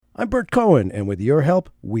I'm Bert Cohen, and with your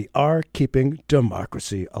help, we are keeping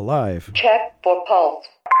democracy alive. Check for pulse.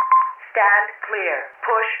 Stand clear.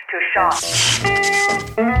 Push to shot.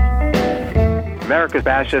 America's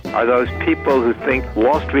fascists are those people who think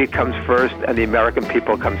Wall Street comes first and the American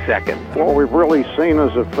people come second. What we've really seen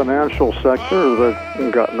is a financial sector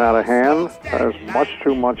that's gotten out of hand, has much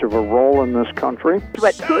too much of a role in this country.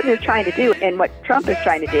 What Putin is trying to do and what Trump is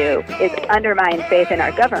trying to do is undermine faith in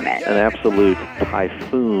our government. An absolute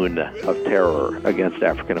typhoon of terror against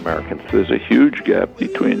African Americans. There's a huge gap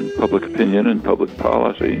between public opinion and public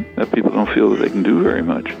policy that people don't feel that they can do very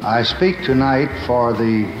much. I speak tonight for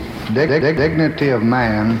the dignity of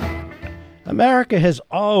man. America has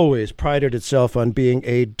always prided itself on being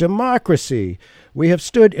a democracy. We have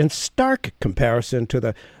stood in stark comparison to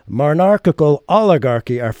the monarchical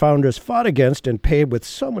oligarchy our founders fought against and paid with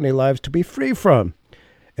so many lives to be free from.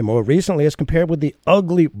 And more recently, as compared with the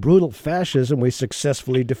ugly, brutal fascism we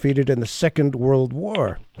successfully defeated in the Second World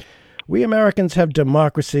War. We Americans have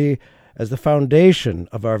democracy as the foundation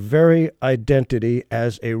of our very identity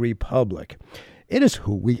as a republic. It is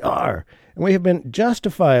who we are, and we have been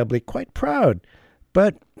justifiably quite proud.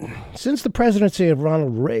 But since the presidency of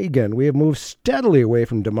Ronald Reagan, we have moved steadily away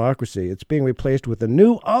from democracy. It's being replaced with a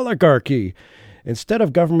new oligarchy. Instead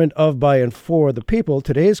of government of, by, and for the people,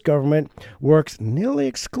 today's government works nearly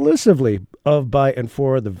exclusively of, by, and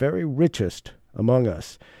for the very richest among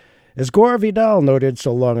us. As Gore Vidal noted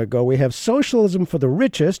so long ago, we have socialism for the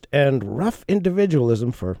richest and rough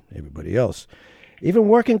individualism for everybody else. Even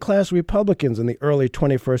working-class Republicans in the early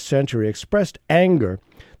 21st century expressed anger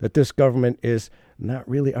that this government is not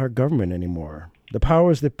really our government anymore. The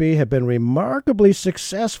powers that be have been remarkably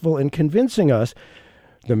successful in convincing us,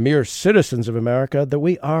 the mere citizens of America, that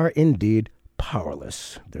we are indeed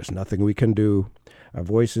powerless. There's nothing we can do. Our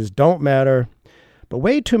voices don't matter. But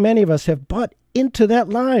way too many of us have bought into that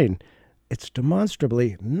line. It's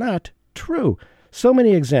demonstrably not true. So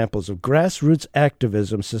many examples of grassroots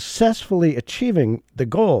activism successfully achieving the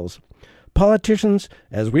goals. Politicians,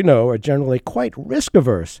 as we know, are generally quite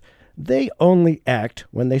risk-averse. They only act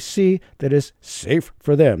when they see that it's safe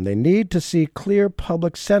for them. They need to see clear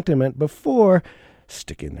public sentiment before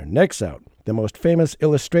sticking their necks out. The most famous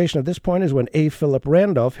illustration of this point is when A. Philip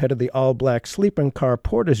Randolph, head of the all-black sleeping car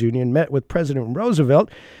porters union, met with President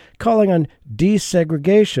Roosevelt, calling on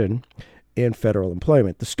desegregation in federal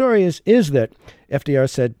employment. The story is that FDR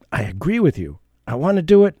said, "I agree with you. I want to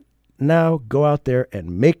do it. Now go out there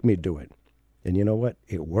and make me do it." And you know what?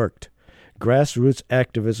 It worked. Grassroots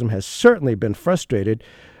activism has certainly been frustrated,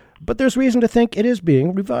 but there's reason to think it is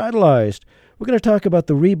being revitalized. We're going to talk about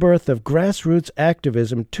the rebirth of grassroots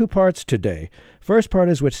activism, two parts today. First part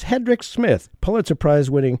is with Hedrick Smith, Pulitzer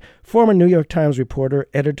Prize-winning former New York Times reporter,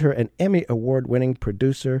 editor, and Emmy Award-winning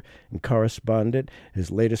producer and correspondent.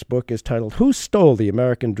 His latest book is titled Who Stole the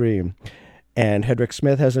American Dream? And Hedrick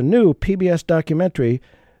Smith has a new PBS documentary,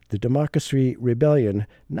 The Democracy Rebellion,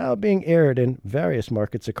 now being aired in various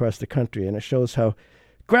markets across the country, and it shows how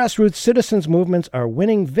grassroots citizens' movements are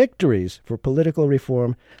winning victories for political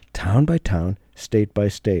reform, town by town, state by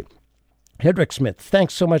state. Hedrick Smith,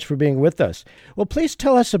 thanks so much for being with us. Well, please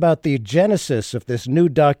tell us about the genesis of this new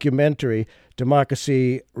documentary,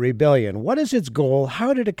 Democracy Rebellion. What is its goal?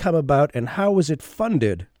 How did it come about? And how was it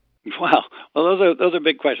funded? Wow. Well, those are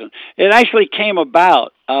big questions. It actually came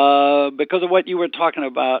about because of what you were talking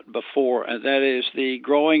about before, and that is the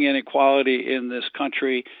growing inequality in this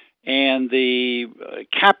country and the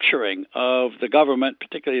capturing of the government,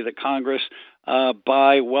 particularly the Congress,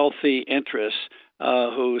 by wealthy interests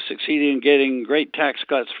who succeeded in getting great tax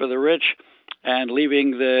cuts for the rich and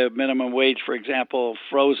leaving the minimum wage, for example,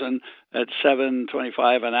 frozen at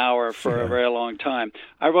 $7.25 an hour for a very long time.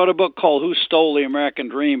 I wrote a book called Who Stole the American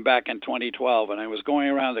Dream back in 2012, and I was going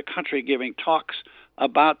around the country giving talks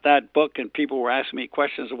about that book, and people were asking me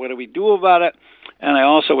questions of what do we do about it. And I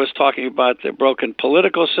also was talking about the broken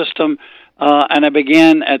political system, and I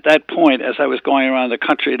began at that point, as I was going around the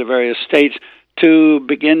country to various states, to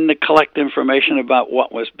begin to collect information about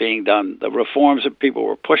what was being done, the reforms that people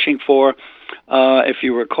were pushing for. If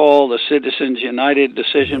you recall, the Citizens United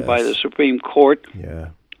decision by the Supreme Court,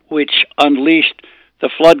 which unleashed the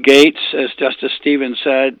floodgates, as Justice Stevens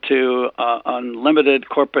said, to unlimited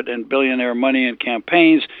corporate and billionaire money in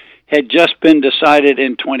campaigns, had just been decided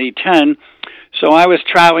in 2010. So I was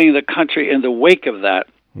traveling the country in the wake of that,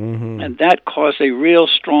 and that caused a real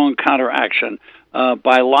strong counteraction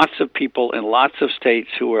by lots of people in lots of states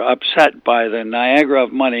who were upset by the Niagara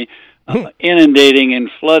of money inundating and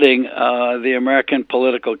flooding the American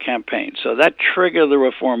political campaign. So that triggered the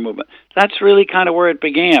reform movement. That's really kind of where it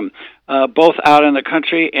began, both out in the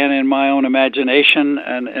country and in my own imagination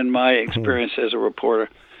and in my experience as a reporter.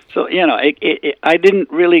 So, I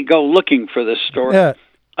didn't really go looking for this story. Yeah.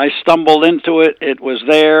 I stumbled into it. It was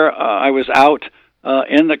there. I was out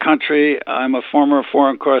in the country. I'm a former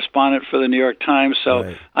foreign correspondent for the New York Times, so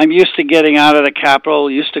Right. I'm used to getting out of the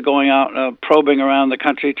Capitol, used to going out probing around the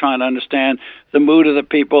country, trying to understand the mood of the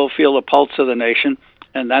people, feel the pulse of the nation,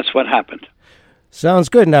 and that's what happened. Sounds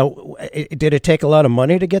good. Now, did it take a lot of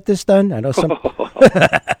money to get this done? I know some.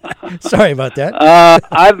 Sorry about that.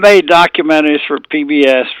 I've made documentaries for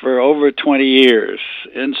PBS for over 20 years.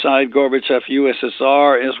 Inside Gorbachev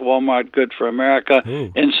USSR, Is Walmart Good for America?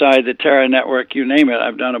 Ooh. Inside the Terra Network, you name it.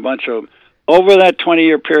 I've done a bunch of them. Over that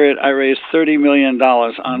 20-year period, I raised $30 million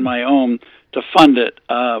on my own to fund it,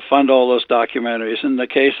 fund all those documentaries. In the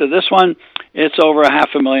case of this one, it's over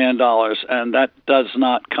 $500,000, and that does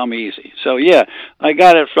not come easy. So, yeah, I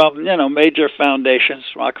got it from, major foundations,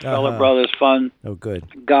 Rockefeller Brothers Fund, Oh,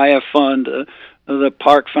 good. Gaia Fund, the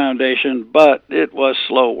Park Foundation, but it was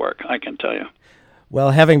slow work, I can tell you.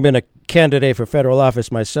 Well, having been a candidate for federal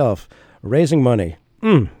office myself, raising money,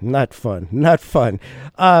 not fun, not fun.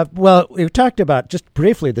 Well, we've talked about, just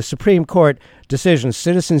briefly, the Supreme Court decision,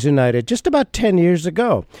 Citizens United, just about 10 years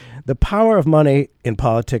ago. The power of money in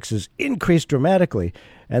politics has increased dramatically,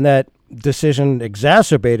 and that decision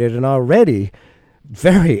exacerbated an already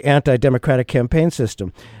very anti-democratic campaign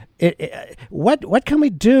system. What can we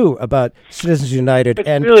do about Citizens United?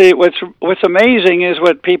 It's really what's amazing is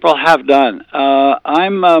what people have done.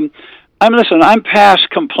 I'm past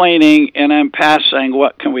complaining, and I'm past saying,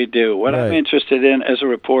 what can we do? What I'm interested in as a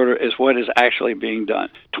reporter is what is actually being done.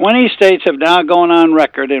 20 states have now gone on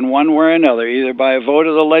record in one way or another, either by a vote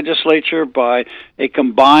of the legislature, by a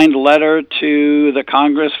combined letter to the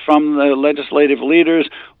Congress from the legislative leaders,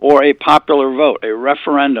 or a popular vote, a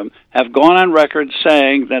referendum, have gone on record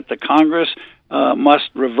saying that the Congress must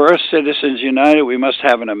reverse Citizens United. We must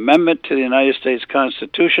have an amendment to the United States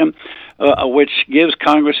Constitution, which gives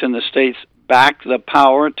Congress and the states back the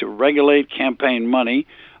power to regulate campaign money.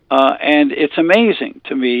 And it's amazing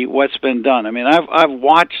to me what's been done. I mean, I've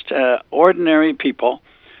watched ordinary people,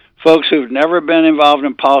 folks who've never been involved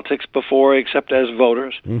in politics before except as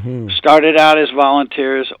voters, started out as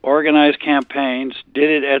volunteers, organized campaigns, did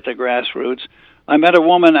it at the grassroots. I met a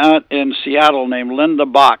woman out in Seattle named Linda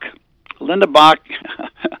Bach. Linda Bach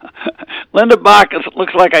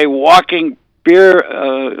looks like a walking beer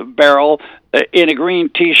barrel in a green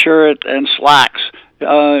T-shirt and slacks.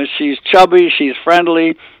 She's chubby, she's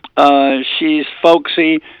friendly, she's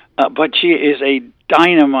folksy, but she is a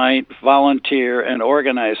dynamite volunteer and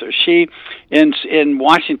organizer. She, in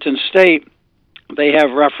Washington State, they have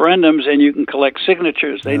referendums and you can collect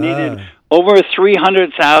signatures. They needed over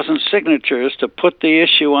 300,000 signatures to put the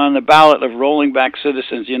issue on the ballot of rolling back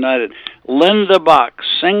Citizens United. Linda Bach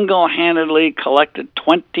single-handedly collected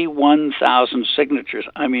 21,000 signatures.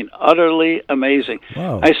 I mean, utterly amazing.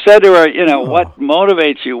 Wow. I said to her, what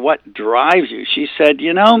motivates you? What drives you? She said,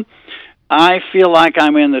 I feel like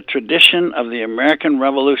I'm in the tradition of the American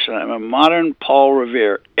Revolution. I'm a modern Paul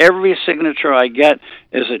Revere. Every signature I get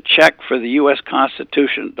is a check for the U.S.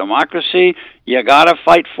 Constitution. Democracy, you got to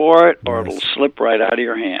fight for it or it'll slip right out of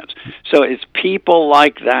your hands. So it's people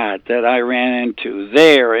like that I ran into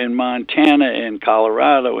there in Montana, in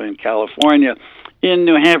Colorado, in California, in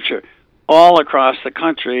New Hampshire. All across the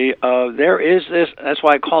country, there is this, that's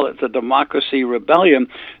why I call it the democracy rebellion.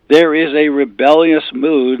 There is a rebellious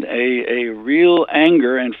mood, a real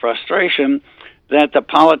anger and frustration that the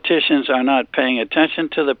politicians are not paying attention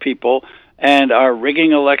to the people and are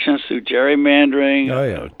rigging elections through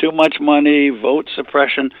gerrymandering, too much money, vote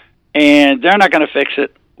suppression, and they're not going to fix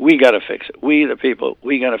it. We got to fix it. We, the people,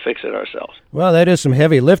 we got to fix it ourselves. Well, that is some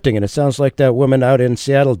heavy lifting, and it sounds like that woman out in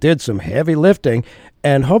Seattle did some heavy lifting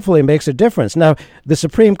and hopefully makes a difference. Now, the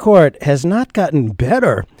Supreme Court has not gotten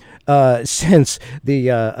better since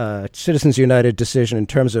the Citizens United decision in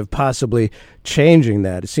terms of possibly changing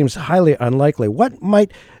that. It seems highly unlikely. What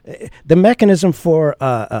might the mechanism for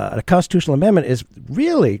a constitutional amendment is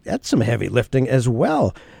really, that's some heavy lifting as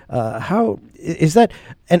well. How is that?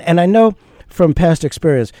 And I know from past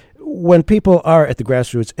experience, when people are at the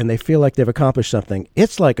grassroots and they feel like they've accomplished something,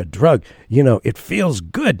 it's like a drug. It feels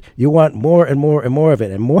good. You want more and more and more of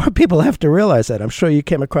it. And more people have to realize that. I'm sure you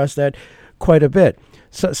came across that quite a bit.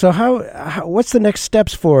 So how what's the next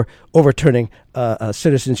steps for overturning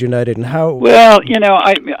Citizens United, and how? Well,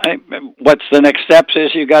 what's the next steps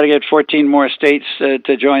is you got to get 14 more states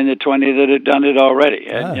to join the 20 that have done it already.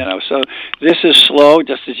 And, so this is slow,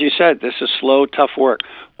 just as you said. This is slow, tough work.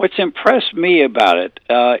 What's impressed me about it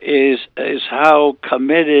is how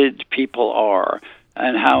committed people are,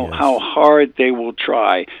 and how hard they will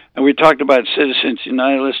try. And we talked about Citizens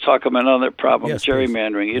United. Let's talk about another problem,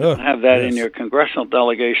 gerrymandering. Please. You don't have that in your congressional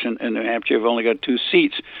delegation in New Hampshire. You've only got 2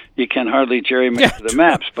 seats. You can hardly gerrymander the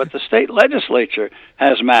maps. But the state legislature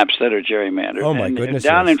has maps that are gerrymandered. Oh, my goodness.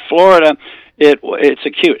 Down in Florida, it's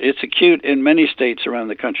acute. It's acute in many states around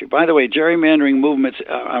the country. By the way, gerrymandering movements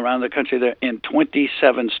around the country, they're in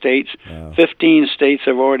 27 states. Wow. 15 states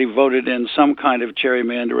have already voted in some kind of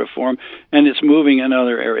gerrymander reform, and it's moving in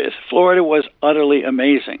other areas. Florida was utterly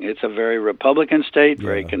amazing. It's a very Republican state,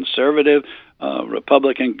 very conservative,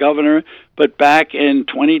 Republican governor. But back in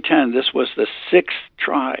 2010, this was the 6th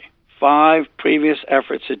try. 5 previous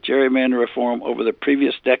efforts at gerrymander reform over the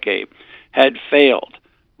previous decade had failed.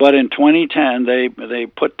 But in 2010, they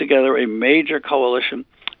put together a major coalition,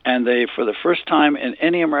 and they, for the first time in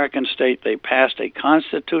any American state, they passed a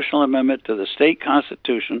constitutional amendment to the state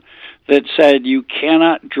constitution that said you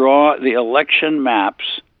cannot draw the election maps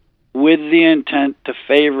with the intent to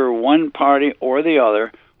favor one party or the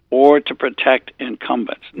other or to protect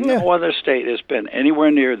incumbents. Yeah. No other state has been anywhere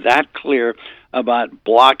near that clear about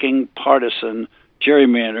blocking partisan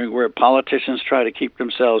gerrymandering, where politicians try to keep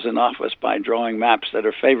themselves in office by drawing maps that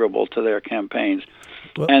are favorable to their campaigns.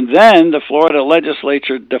 Well, and then the Florida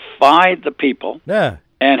legislature defied the people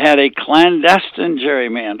and had a clandestine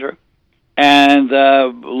gerrymander, and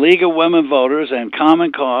the League of Women Voters and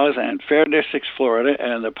Common Cause and Fair Districts Florida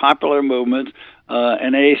and the popular movement,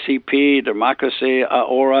 NAACP, Democracy,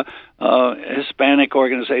 Aura, Hispanic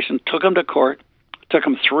organization, took them to court. Took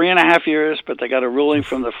them 3.5 years, but they got a ruling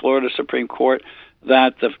from the Florida Supreme Court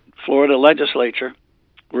that the Florida legislature,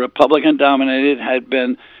 Republican-dominated, had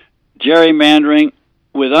been gerrymandering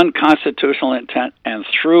with unconstitutional intent and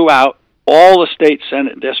threw out all the state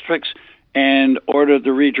Senate districts and ordered the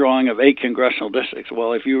redrawing of 8 congressional districts.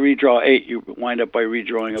 Well, if you redraw 8, you wind up by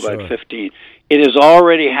redrawing about 15. It has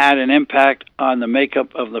already had an impact on the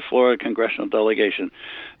makeup of the Florida congressional delegation.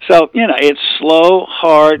 So, it's slow,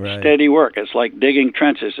 hard, steady work. It's like digging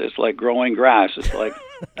trenches. It's like growing grass. It's like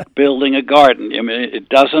building a garden. I mean, it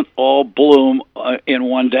doesn't all bloom in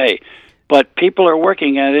one day. But people are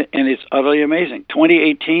working at it, and it's utterly amazing.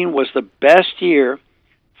 2018 was the best year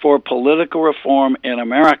for political reform in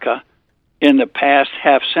America in the past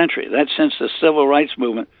half century. That's since the civil rights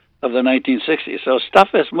movement of the 1960s. So stuff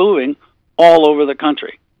is moving all over the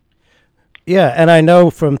country. Yeah, and I know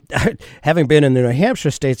from having been in the New Hampshire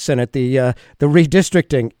State Senate, the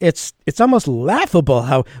redistricting, it's almost laughable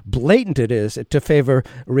how blatant it is to favor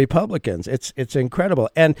Republicans. It's incredible.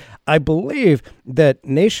 And I believe that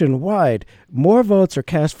nationwide, more votes are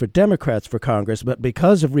cast for Democrats for Congress, but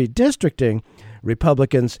because of redistricting,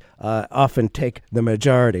 Republicans often take the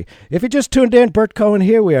majority. If you just tuned in, Bert Cohen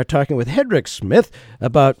here. We are talking with Hedrick Smith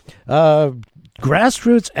about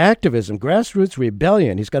grassroots activism, grassroots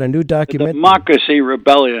rebellion. He's got a new document. Democracy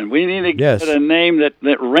Rebellion. We need to get a name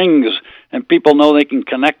that rings and people know they can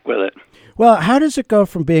connect with it. Well, how does it go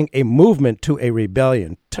from being a movement to a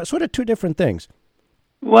rebellion? Sort of 2 different things.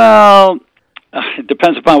 Well, it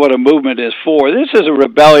depends upon what a movement is for. This is a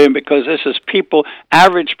rebellion because this is people,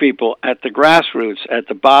 average people at the grassroots, at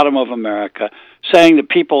the bottom of America, saying the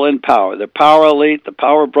people in power, the power elite, the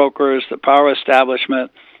power brokers, the power establishment.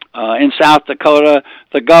 In South Dakota,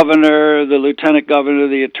 the governor, the lieutenant governor,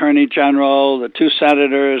 the attorney general, the 2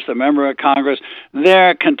 senators, the member of Congress,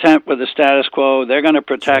 they're content with the status quo. They're going to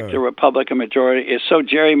protect the Republican majority. It's so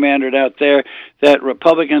gerrymandered out there that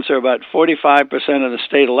Republicans are about 45% of the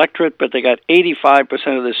state electorate, but they got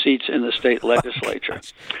 85% of the seats in the state legislature.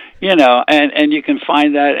 And you can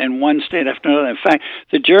find that in one state after another. In fact,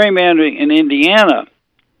 the gerrymandering in Indiana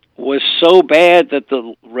was so bad that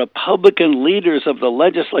the Republican leaders of the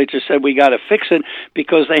legislature said we got to fix it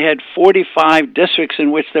because they had 45 districts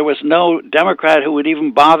in which there was no Democrat who would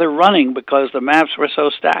even bother running because the maps were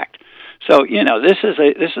so stacked. So, this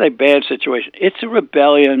is a bad situation. It's a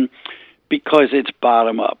rebellion because it's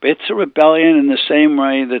bottom up. It's a rebellion in the same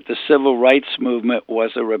way that the civil rights movement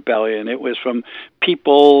was a rebellion. It was from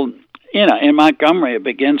people, in Montgomery. It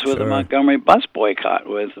begins with the Montgomery bus boycott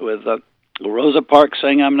with Rosa Parks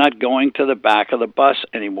saying, I'm not going to the back of the bus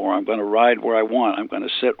anymore. I'm going to ride where I want. I'm going to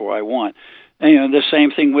sit where I want. And, the same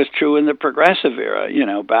thing was true in the progressive era,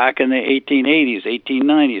 back in the 1880s,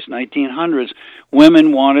 1890s, 1900s,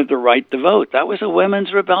 women wanted the right to vote. That was a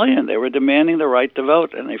women's rebellion. They were demanding the right to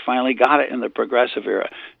vote, and they finally got it in the progressive era.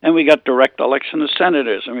 And we got direct election of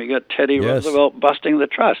senators, and we got Teddy Roosevelt busting the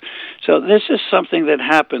trust. So this is something that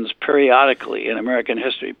happens periodically in American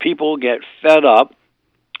history. People get fed up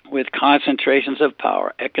with concentrations of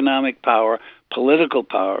power, economic power, political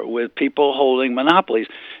power, with people holding monopolies.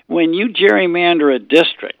 When you gerrymander a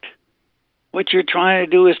district, what you're trying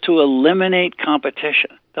to do is to eliminate competition.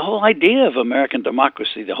 The whole idea of American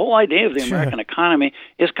democracy, the whole idea of the American economy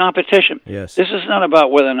is competition. Yes. This is not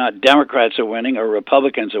about whether or not Democrats are winning or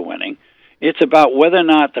Republicans are winning. It's about whether or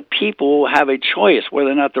not the people have a choice,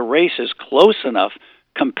 whether or not the race is close enough,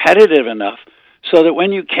 competitive enough, so that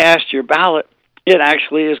when you cast your ballot, it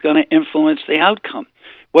actually is going to influence the outcome.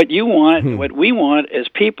 What you want, what we want as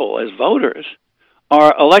people, as voters,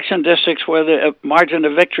 are election districts where the margin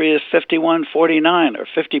of victory is 51-49 or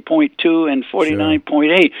 50.2 and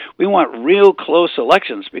 49.8. We want real close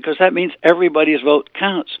elections because that means everybody's vote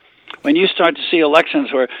counts. When you start to see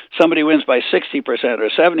elections where somebody wins by 60% or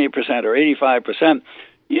 70% or 85%,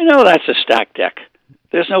 you know that's a stacked deck.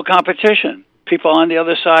 There's no competition. People on the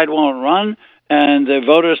other side won't run, and the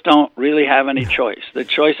voters don't really have any choice. The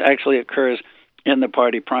choice actually occurs in the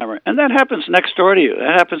party primary. And that happens next door to you.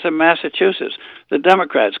 That happens in Massachusetts. The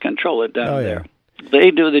Democrats control it down there. They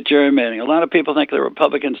do the gerrymandering. A lot of people think the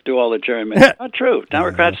Republicans do all the gerrymandering. Not true.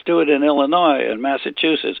 Democrats do it in Illinois and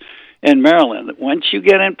Massachusetts and Maryland. Once you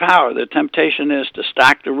get in power, the temptation is to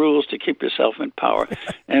stack the rules to keep yourself in power.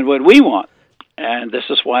 And what we want, and this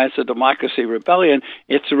is why it's a democracy rebellion,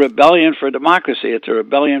 it's a rebellion for democracy. It's a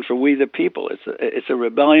rebellion for we the people. It's a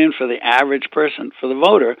rebellion for the average person, for the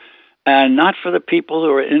voter, and not for the people who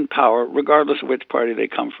are in power, regardless of which party they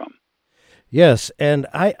come from. Yes, and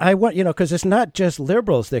I want, because it's not just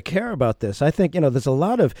liberals that care about this. I think, there's a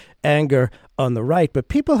lot of anger on the right, but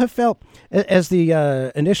people have felt, as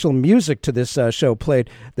the initial music to this show played,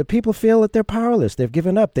 that people feel that they're powerless. They've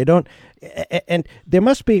given up. They don't, and there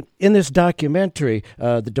must be, in this documentary,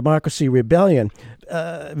 The Democracy Rebellion,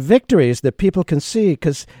 victories that people can see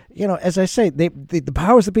because, as I say, the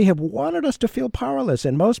powers that be have wanted us to feel powerless,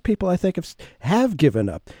 and most people, I think, have given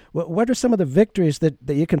up. What are some of the victories that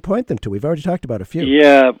you can point them to? We've already talked about a few.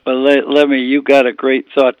 Yeah, but let me, you got a great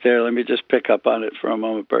thought there. Let me just pick up on it for a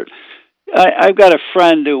moment, Bert. I've got a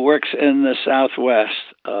friend who works in the Southwest,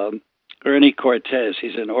 Ernie Cortez.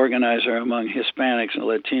 He's an organizer among Hispanics and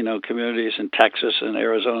Latino communities in Texas and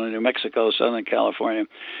Arizona, New Mexico, Southern California.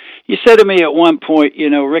 He said to me at one point,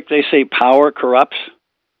 Rick, they say power corrupts.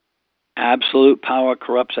 Absolute power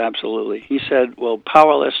corrupts, absolutely. He said, well,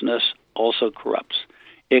 powerlessness also corrupts.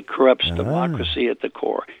 It corrupts democracy at the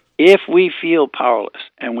core. If we feel powerless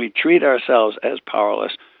and we treat ourselves as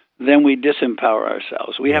powerless, then we disempower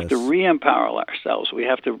ourselves. We have to re-empower ourselves. We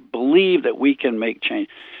have to believe that we can make change.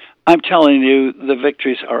 I'm telling you, the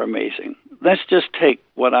victories are amazing. Let's just take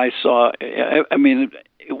what I saw. I mean,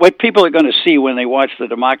 what people are going to see when they watch the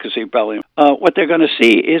Democracy Rebellion, what they're going to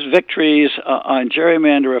see is victories on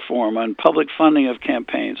gerrymander reform, on public funding of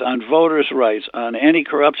campaigns, on voters' rights, on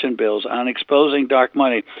anti-corruption bills, on exposing dark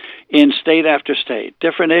money in state after state.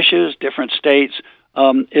 Different issues, different states.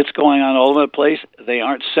 It's going on all over the place. They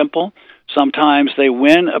aren't simple. Sometimes they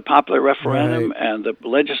win a popular referendum and the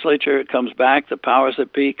legislature comes back, the powers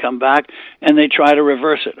that be come back, and they try to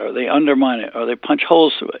reverse it, or they undermine it, or they punch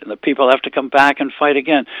holes through it, and the people have to come back and fight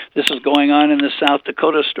again. This is going on in the South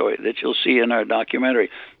Dakota story that you'll see in our documentary.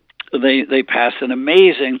 They passed an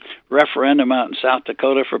amazing referendum out in South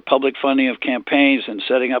Dakota for public funding of campaigns and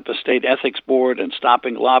setting up a state ethics board and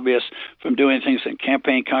stopping lobbyists from doing things in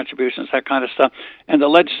campaign contributions, that kind of stuff. And the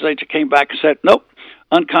legislature came back and said, nope,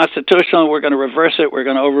 unconstitutional, we're going to reverse it, we're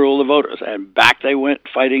going to overrule the voters. And back they went,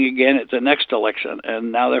 fighting again at the next election.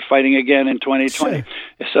 And now they're fighting again in 2020.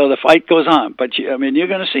 So the fight goes on. But, you're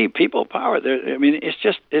going to see people power.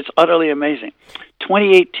 It's utterly amazing.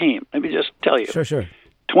 2018, let me just tell you. Sure.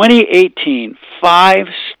 2018, 5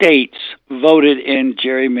 states voted in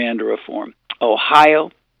gerrymander reform. Ohio,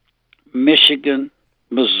 Michigan,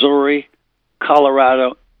 Missouri,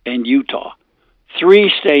 Colorado, and Utah. 3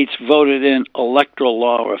 states voted in electoral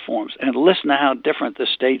law reforms. And listen to how different the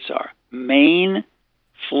states are. Maine,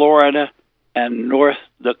 Florida, and North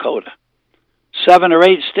Dakota. 7 or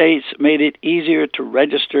 8 states made it easier to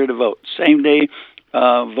register to vote. Same day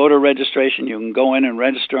voter registration, you can go in and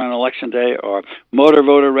register on election day, or motor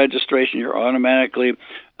voter registration, you're automatically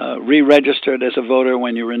re-registered as a voter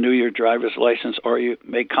when you renew your driver's license or you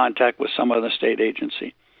make contact with some other state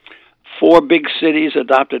agency. 4 big cities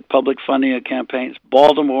adopted public funding of campaigns: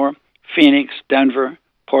 Baltimore, Phoenix, Denver,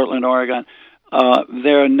 Portland, Oregon.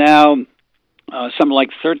 There are now something like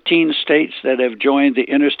 13 states that have joined the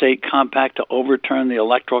Interstate Compact to overturn the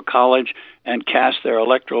Electoral College and cast their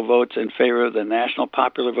electoral votes in favor of the national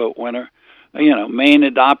popular vote winner. Maine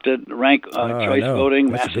adopted ranked choice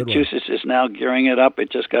voting. Massachusetts is now gearing it up.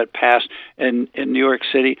 It just got passed in New York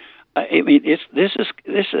City.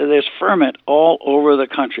 There's ferment all over the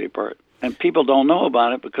country, Bert. And people don't know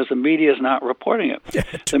about it because the media is not reporting it.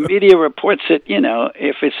 The media reports it,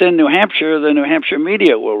 if it's in New Hampshire, the New Hampshire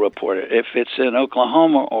media will report it. If it's in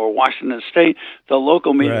Oklahoma or Washington State, the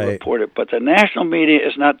local media report it. But the national media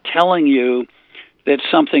is not telling you that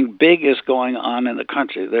something big is going on in the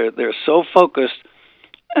country. They're so focused,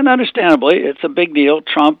 and understandably, it's a big deal,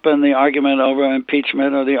 Trump and the argument over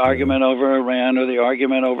impeachment or the argument over Iran or the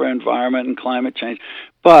argument over environment and climate change.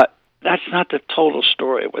 But that's not the total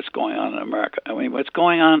story of what's going on in America. I mean, what's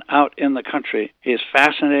going on out in the country is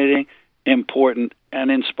fascinating, important, and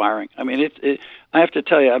inspiring. I mean, I have to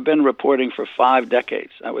tell you, I've been reporting for 5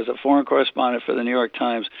 decades. I was a foreign correspondent for the New York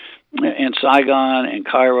Times in Saigon, in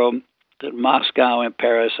Cairo, in Moscow, and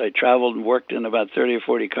Paris. I traveled and worked in about 30 or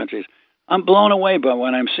 40 countries. I'm blown away by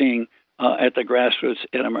what I'm seeing at the grassroots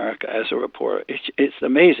in America as a reporter. It's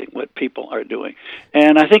amazing what people are doing.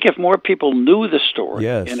 And I think if more people knew the story,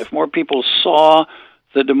 and if more people saw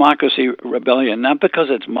the Democracy Rebellion, not because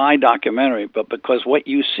it's my documentary, but because what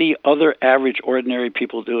you see other average, ordinary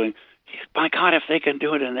people doing, by God, if they can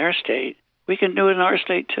do it in their state, we can do it in our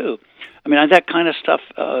state too. I mean, that kind of stuff,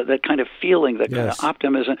 that kind of feeling, that kind of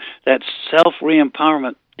optimism, that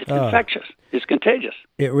self-re-empowerment, it's infectious. It's contagious.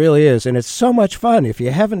 It really is, and it's so much fun. If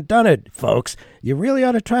you haven't done it, folks, you really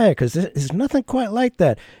ought to try it because there's nothing quite like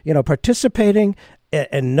that. Participating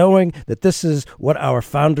and knowing that this is what our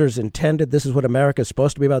founders intended, this is what America is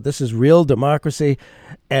supposed to be about, this is real democracy,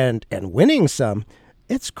 and winning some.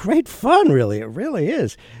 It's great fun, really. It really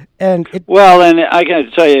is. And I got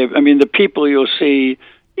to tell you, I mean, the people you'll see,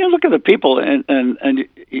 look at the people, and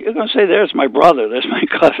you're going to say, there's my brother, there's my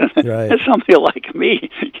cousin, there's somebody like me,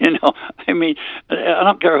 I mean, I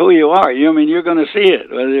don't care who you are. You're going to see it,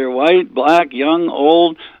 whether you're white, black, young,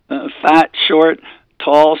 old, fat, short,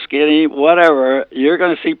 tall, skinny, whatever. You're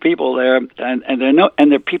going to see people there,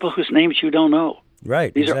 and they're people whose names you don't know.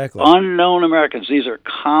 Right, These are unknown Americans. These are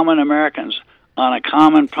common Americans on a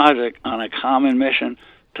common project, on a common mission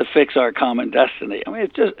to fix our common destiny. I mean,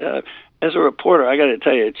 it's just... as a reporter, I got to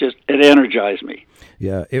tell you, it energized me.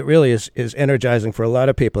 Yeah, it really is energizing for a lot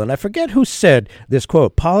of people. And I forget who said this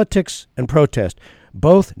quote, politics and protest,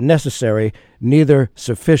 both necessary, neither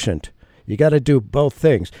sufficient. You got to do both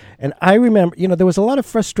things. And I remember, there was a lot of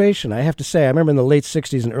frustration, I have to say. I remember in the late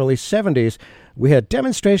 60s and early 70s, we had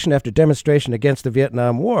demonstration after demonstration against the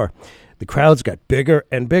Vietnam War. The crowds got bigger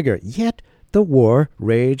and bigger, yet the war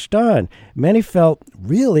raged on. Many felt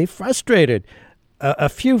really frustrated. A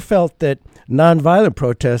few felt that nonviolent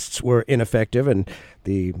protests were ineffective, and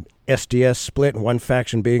the SDS split, one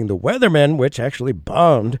faction being the Weathermen, which actually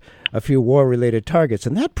bombed a few war-related targets,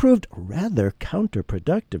 and that proved rather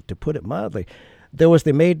counterproductive, to put it mildly. There was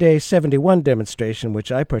the May Day 71 demonstration,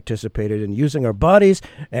 which I participated in, using our bodies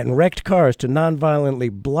and wrecked cars to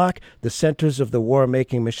nonviolently block the centers of the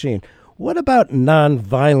war-making machine. What about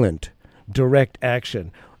nonviolent direct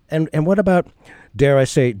action? And what about, dare I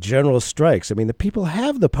say, general strikes? I mean, the people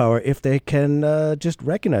have the power if they can just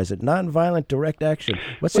recognize it. Nonviolent direct action.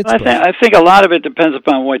 What's its place? I think a lot of it depends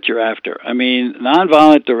upon what you're after. I mean,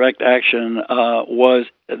 nonviolent direct action was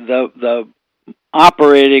the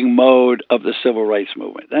operating mode of the civil rights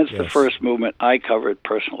movement. That's the first movement I covered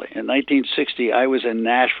personally. In 1960, I was in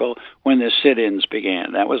Nashville when the sit-ins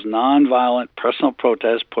began. That was nonviolent personal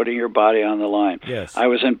protest, putting your body on the line. Yes. I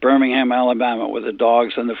was in Birmingham, Alabama, with the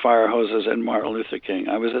dogs and the fire hoses and Martin Luther King.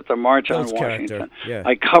 I was at the March on Washington. Yeah.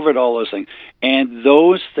 I covered all those things. And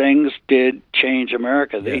those things did change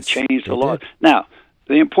America. They changed the law. Now,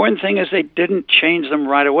 the important thing is they didn't change them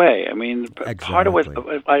right away. I mean, part of what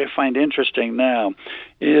I find interesting now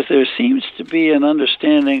is there seems to be an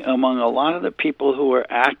understanding among a lot of the people who are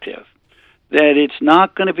active that it's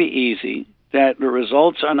not going to be easy, that the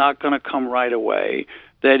results are not going to come right away,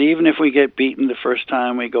 that even if we get beaten the first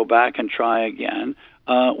time, we go back and try again.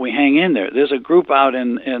 We hang in there. There's a group out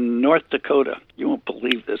in North Dakota. You won't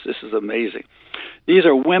believe this. This is amazing. These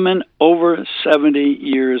are women over 70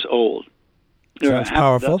 years old. There Sounds are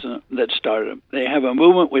powerful. That started them. They have a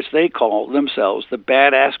movement which they call themselves the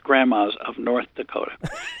Badass Grandmas of North Dakota.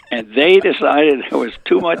 And they decided there was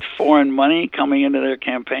too much foreign money coming into their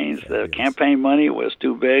campaigns. The campaign money was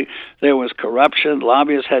too big. There was corruption.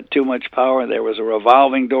 Lobbyists had too much power. There was a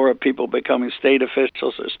revolving door of people becoming state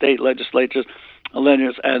officials or state legislatures.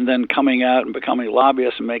 legislators and then coming out and becoming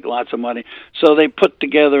lobbyists and make lots of money. So they put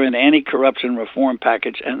together an anti-corruption reform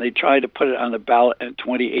package, and they tried to put it on the ballot in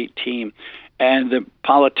 2018. And the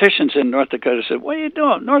politicians in North Dakota said, "What are you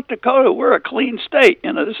doing? North Dakota, we're a clean state.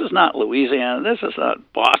 This is not Louisiana. This is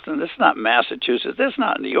not Boston. This is not Massachusetts. This is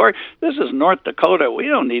not New York. This is North Dakota. We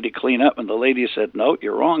don't need to clean up." And the lady said, "No,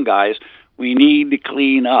 you're wrong, guys. We need to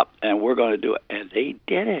clean up, and we're going to do it." And they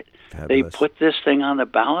did it. Fabulous. They put this thing on the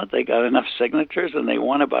ballot. They got enough signatures, and they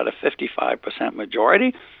won about a 55%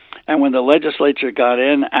 majority. And when the legislature got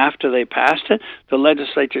in after they passed it, the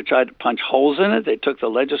legislature tried to punch holes in it. They took the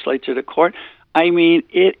legislature to court. I mean,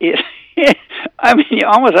 you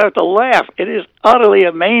almost have to laugh. It is utterly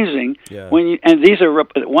amazing and these are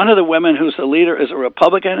one of the women who's the leader is a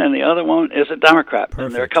Republican, and the other one is a Democrat. Perfect.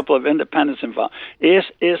 And there are a couple of independents involved. It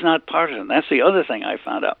is not partisan. That's the other thing I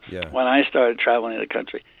found out when I started traveling the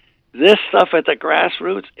country. This stuff at the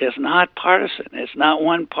grassroots is not partisan. It's not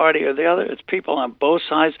one party or the other. It's people on both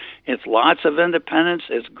sides. It's lots of independents.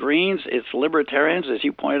 It's Greens. It's Libertarians, as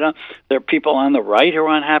you pointed out. There are people on the right who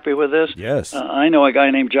are unhappy with this. Yes. I know a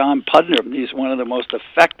guy named John Putnam. He's one of the most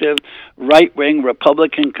effective right-wing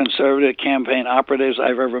Republican conservative campaign operatives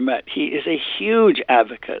I've ever met. He is a huge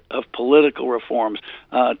advocate of political reforms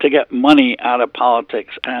to get money out of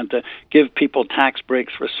politics and to give people tax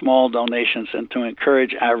breaks for small donations and to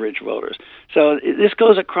encourage average voters. So this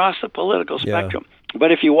goes across the political spectrum.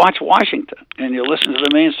 But if you watch Washington and you listen to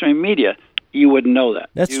the mainstream media, you wouldn't know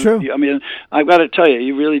that. That's true. I mean, I've got to tell you,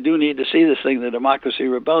 you really do need to see this thing, the Democracy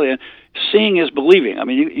Rebellion. Seeing is believing. I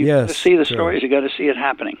mean, you got to see the stories. You got to see it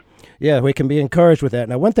happening. Yeah, we can be encouraged with that.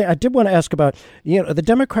 Now, one thing I did want to ask about, the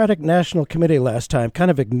Democratic National Committee last time kind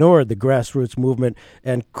of ignored the grassroots movement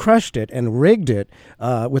and crushed it and rigged it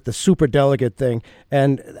with the superdelegate thing.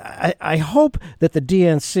 And I hope that the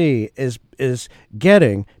DNC is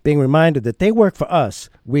being reminded that they work for us,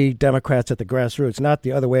 we Democrats at the grassroots, not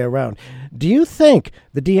the other way around. Do you think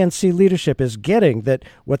the DNC leadership is getting that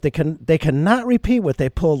what they cannot repeat what they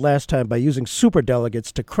pulled last time by using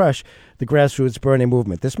superdelegates to crush the grassroots Bernie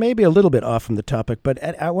movement? This may be a little bit off from the topic, but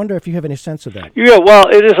I wonder if you have any sense of that. Yeah, well,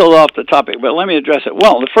 it is a little off the topic, but let me address it.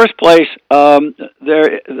 Well, in the first place,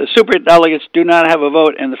 the superdelegates do not have a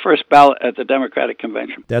vote in the first ballot at the Democratic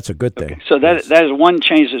Convention. That's a good thing. Okay. So that is one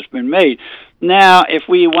change that's been made. Now, if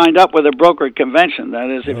we wind up with a brokered convention,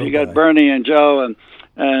 that is, if you got Bernie and Joe and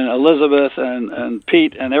Elizabeth and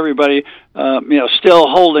Pete and everybody, still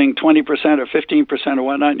holding 20% or 15% or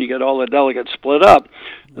whatnot, and you get all the delegates split up,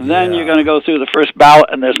 then you're going to go through the first ballot,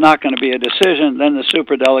 and there's not going to be a decision. Then the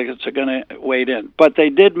superdelegates are going to wade in. But they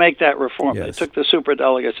did make that reform. Yes. They took the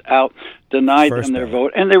superdelegates out, denied them their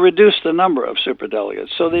vote, and they reduced the number of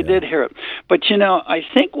superdelegates. So they did hear it. But, I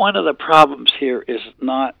think one of the problems here is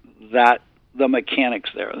not that the mechanics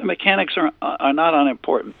there. The mechanics are not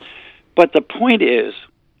unimportant. But the point is,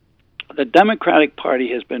 the Democratic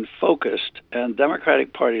Party has been focused, and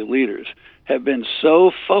Democratic Party leaders have been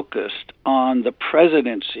so focused on the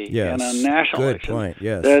presidency and on national elections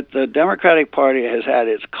that the Democratic Party has had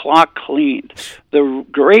its clock cleaned. The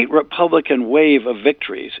great Republican wave of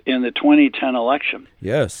victories in the 2010 election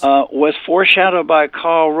was foreshadowed by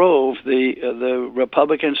Karl Rove, the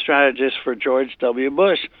Republican strategist for George W.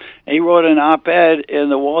 Bush. And he wrote an op-ed in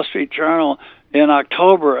the Wall Street Journal in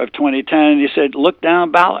October of 2010, and he said, look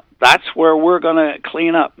down ballot. That's where we're going to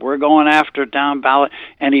clean up. We're going after down ballot.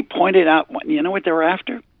 And he pointed out, you know what they were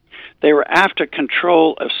after? They were after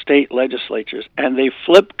control of state legislatures, and they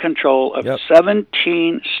flipped control of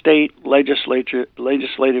 17 state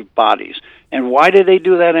legislative bodies. And why did they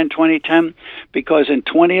do that in 2010? Because in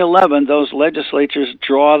 2011, those legislatures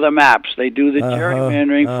draw the maps. They do the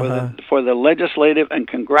gerrymandering for the legislative and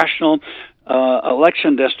congressional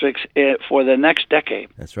election districts for the next decade.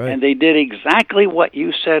 That's right. And they did exactly what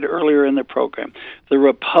you said earlier in the program. The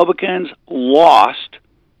Republicans lost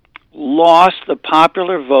the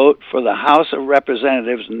popular vote for the House of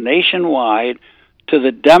Representatives nationwide to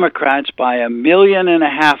the Democrats by 1.5 million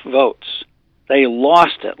votes. They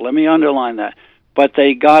lost it. Let me underline that. But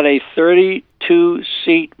they got a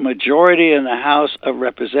 32-seat majority in the House of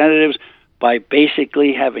Representatives by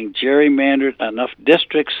basically having gerrymandered enough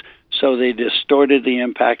districts so they distorted the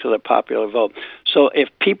impact of the popular vote. So if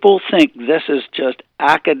people think this is just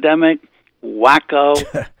academic,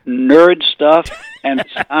 wacko, nerd stuff, and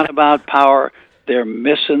it's not about power, they're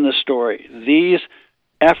missing the story. These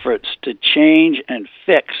efforts to change and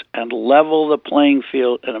fix and level the playing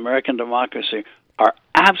field in American democracy are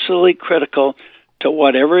absolutely critical to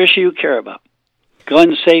whatever issue you care about.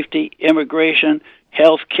 Gun safety, immigration,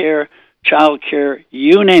 health care, child care,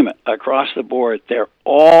 you name it, across the board. They're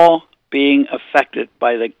all being affected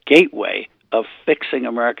by the gateway of fixing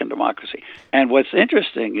American democracy. And what's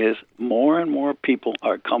interesting is more and more people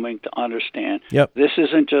are coming to understand this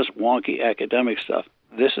isn't just wonky academic stuff.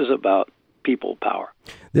 This is about people power.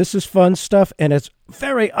 This is fun stuff, and it's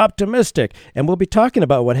very optimistic. And we'll be talking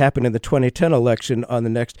about what happened in the 2010 election on the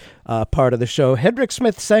next part of the show. Hendrik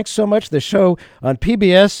Smith, thanks so much. The show on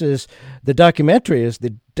PBS the documentary is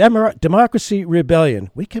The Democracy Rebellion.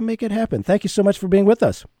 We can make it happen. Thank you so much for being with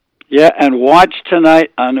us. Yeah, and watch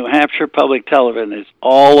tonight on New Hampshire Public Television. It's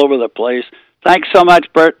all over the place. Thanks so much,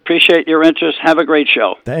 Bert. Appreciate your interest. Have a great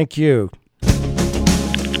show. Thank you.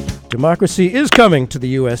 Democracy is coming to the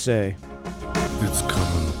USA. It's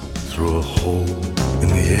coming through a hole in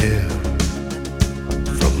the air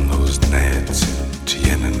from those gnats in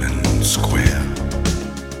Tiananmen Square.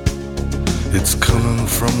 It's coming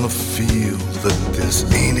from the feel that this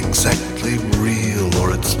ain't exactly real,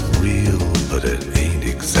 or it's real, but it ain't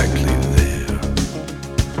exactly there.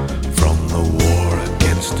 From the war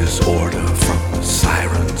against disorder, from the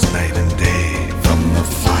sirens night and day, from the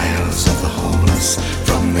fires of the homeless,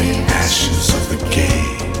 from the ashes of the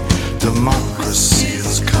gay. Democracy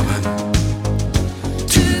is coming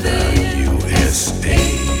to the USA.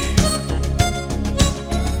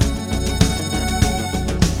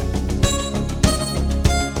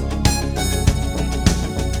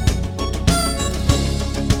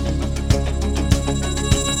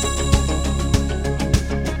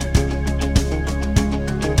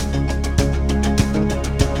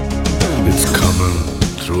 It's coming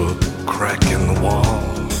through a crack in the wall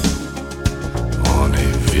on a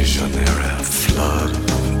visionary flood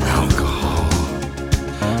of alcohol.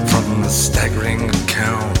 From the staggering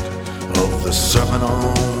account of the Sermon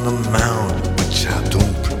on the Mount, which I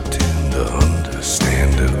don't pretend to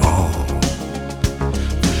understand at all.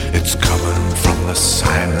 It's coming from the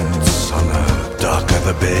silence on the dock of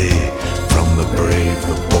the bay, from the brave,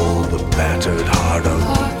 the bold, the battered heart of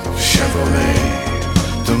Chevrolet.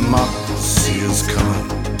 Democracy is coming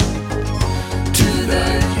to the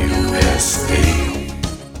USA.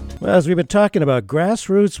 Well, as we've been talking about,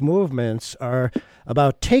 grassroots movements are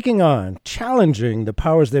about taking on, challenging the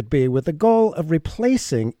powers that be with the goal of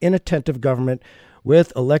replacing inattentive government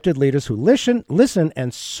with elected leaders who listen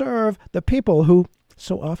and serve the people who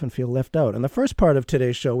so often feel left out. In the first part of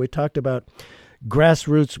today's show, we talked about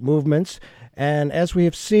grassroots movements. And as we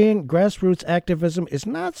have seen, grassroots activism is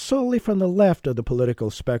not solely from the left of the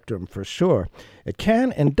political spectrum, for sure. It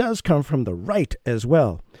can and does come from the right as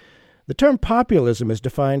well. The term populism is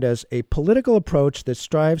defined as a political approach that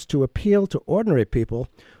strives to appeal to ordinary people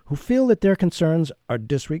who feel that their concerns are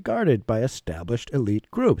disregarded by established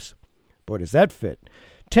elite groups. Boy, does that fit.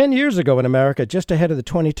 10 years ago in America, just ahead of the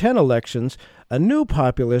 2010 elections, a new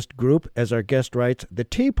populist group, as our guest writes, the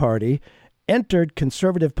Tea Party, entered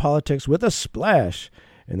conservative politics with a splash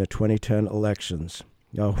in the 2010 elections.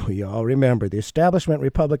 Oh, we all remember the establishment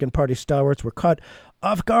Republican Party stalwarts were caught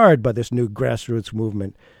off guard by this new grassroots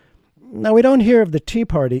movement. Now, we don't hear of the Tea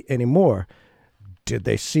Party anymore. Did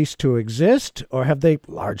they cease to exist, or have they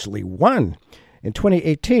largely won? In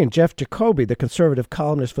 2018, Jeff Jacoby, the conservative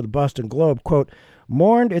columnist for the Boston Globe, quote,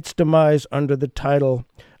 mourned its demise under the title,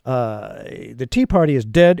 The Tea Party is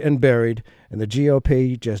dead and buried, and the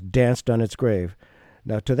GOP just danced on its grave.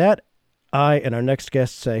 Now, to that, I and our next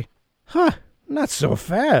guest say, not so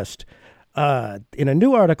fast. In a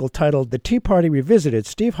new article titled The Tea Party Revisited,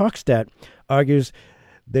 Steve Hochstadt argues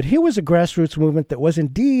that here was a grassroots movement that was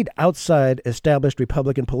indeed outside established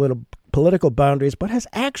Republican political boundaries, but has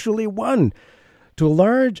actually won. To a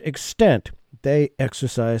large extent, they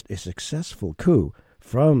exercised a successful coup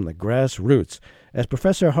from the grassroots. As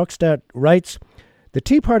Professor Hochstadt writes, the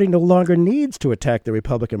Tea Party no longer needs to attack the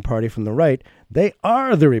Republican Party from the right. They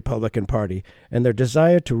are the Republican Party, and their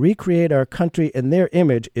desire to recreate our country in their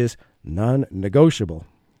image is non-negotiable.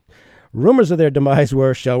 Rumors of their demise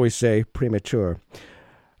were, shall we say, premature.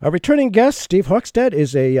 Our returning guest, Steve Hochstadt,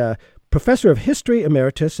 is a professor of history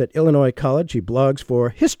emeritus at Illinois College. He blogs for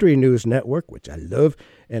History News Network, which I love,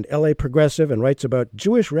 and LA Progressive, and writes about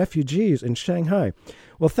Jewish refugees in Shanghai.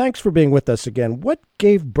 Well, thanks for being with us again. What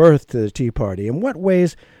gave birth to the Tea Party? In what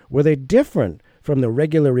ways were they different from the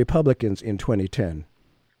regular Republicans in 2010?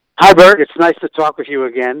 Hi, Bert. It's nice to talk with you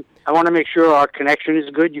again. I want to make sure our connection is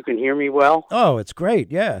good. You can hear me well? Oh, it's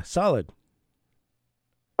great. Yeah, solid.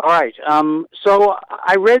 All right. So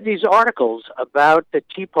I read these articles about the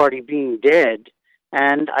Tea Party being dead,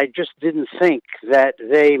 and I just didn't think that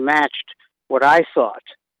they matched what I thought.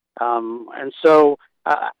 And so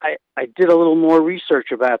I did a little more research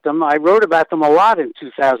about them. I wrote about them a lot in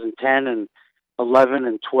 2010 and 11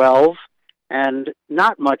 and 12, and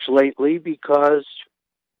not much lately because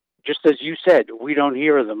just as you said, we don't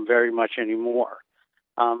hear them very much anymore.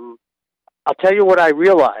 I'll tell you what I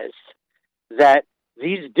realized, that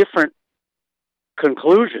these different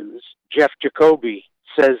conclusions, Jeff Jacoby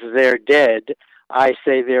says they're dead, I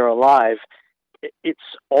say they're alive, it's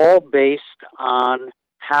all based on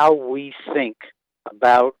how we think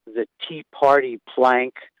about the Tea Party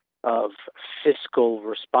plank of fiscal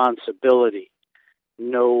responsibility.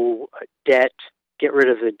 No debt, get rid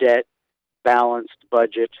of the debt, balanced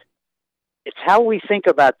budget. It's how we think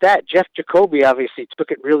about that. Jeff Jacoby obviously took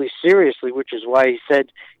it really seriously, which is why he said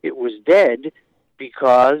it was dead,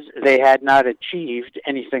 because they had not achieved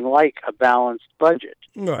anything like a balanced budget.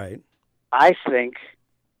 Right. I think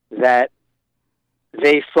that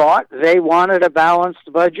they thought they wanted a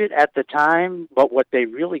balanced budget at the time, but what they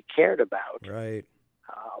really cared about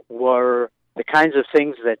were the kinds of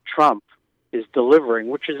things that Trump is delivering,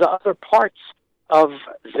 which is other parts of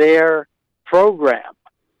their program.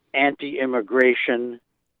 Anti-immigration,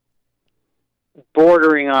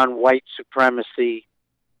 bordering on white supremacy.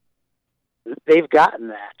 They've gotten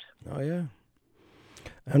that. Oh yeah.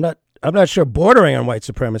 I'm not sure bordering on white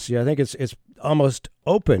supremacy. I think it's almost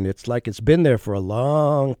open. It's like it's been there for a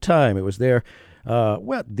long time. It was there.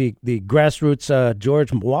 The grassroots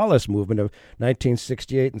George Wallace movement of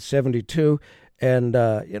 1968 and 72. And,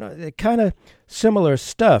 kind of similar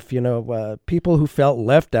stuff, people who felt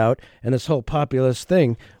left out, and this whole populist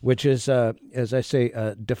thing, which is, as I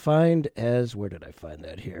say, defined as, where did I find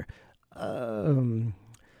that here?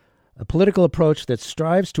 A political approach that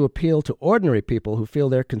strives to appeal to ordinary people who feel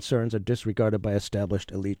their concerns are disregarded by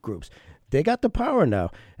established elite groups. They got the power now.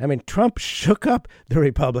 I mean, Trump shook up the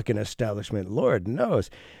Republican establishment, Lord knows.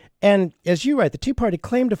 And as you write, the Tea Party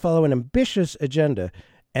claimed to follow an ambitious agenda.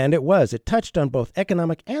 And it was. It touched on both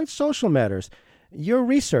economic and social matters. Your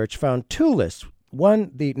research found two lists. One,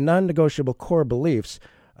 the non-negotiable core beliefs.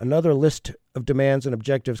 Another list of demands and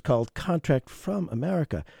objectives called Contract from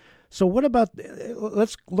America. So what about,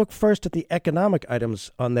 let's look first at the economic items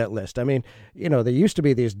on that list. I mean, there used to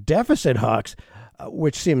be these deficit hawks,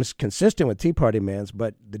 which seems consistent with Tea Party mans,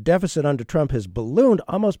 but the deficit under Trump has ballooned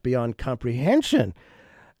almost beyond comprehension.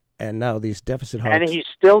 And now these deficit hawks. And he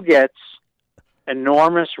still gets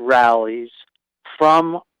enormous rallies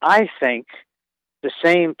from, I think, the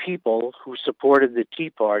same people who supported the Tea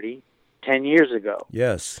Party 10 years ago.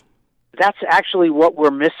 Yes. That's actually what we're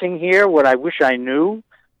missing here, what I wish I knew,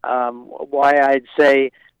 why I'd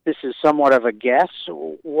say this is somewhat of a guess.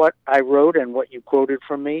 What I wrote and what you quoted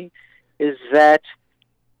from me is that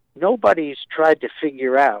nobody's tried to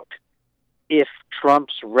figure out if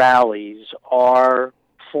Trump's rallies are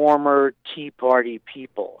former Tea Party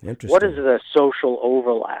people. What is the social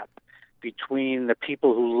overlap between the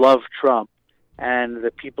people who love Trump and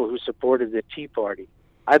the people who supported the Tea Party?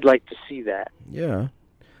 I'd like to see that. Yeah.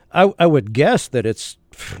 I would guess that it's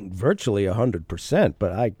virtually 100%,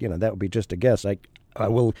 but that would be just a guess. I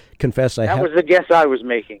will confess that was the guess I was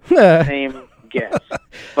making. Same guess.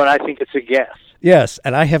 But I think it's a guess. Yes,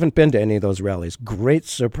 and I haven't been to any of those rallies. Great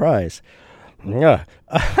surprise. Yeah.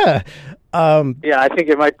 I think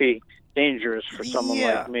it might be dangerous for someone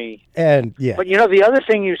like me. And but the other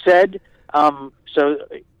thing you said, so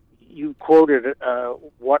you quoted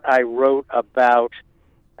what I wrote about,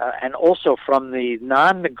 and also from the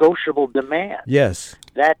non-negotiable demand. Yes,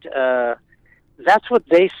 that's what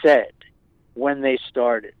they said when they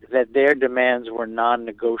started, that their demands were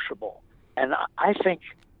non-negotiable, and I think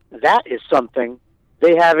that is something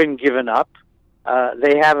they haven't given up.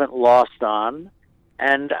 They haven't lost on,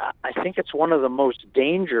 and I think it's one of the most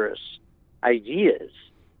dangerous ideas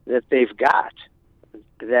that they've got,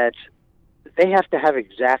 that they have to have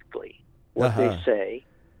exactly what they say,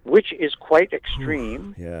 which is quite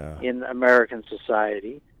extreme in American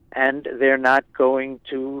society, and they're not going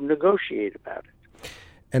to negotiate about it.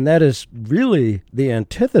 And that is really the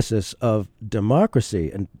antithesis of democracy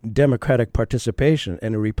and democratic participation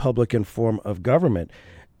in a Republican form of government.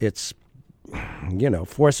 It's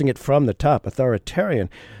forcing it from the top, authoritarian,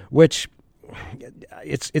 which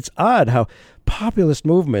it's odd how populist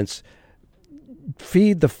movements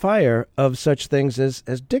feed the fire of such things as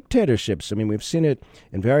dictatorships. I mean, we've seen it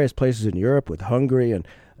in various places in Europe with Hungary and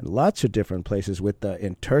lots of different places with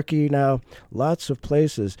in Turkey now, lots of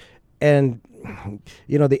places. And,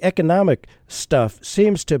 the economic stuff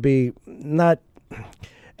seems to be not,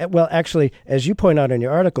 well, actually, as you point out in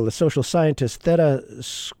your article, the social scientist Theda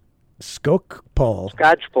Skocpol,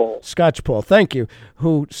 thank you,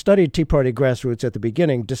 who studied Tea Party grassroots at the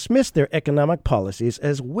beginning, dismissed their economic policies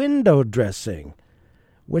as window dressing.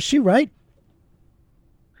 Was she right?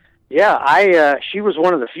 Yeah, she was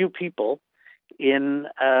one of the few people in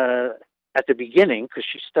at the beginning, because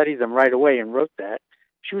she studied them right away and wrote that,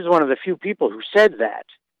 she was one of the few people who said that.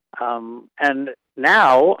 And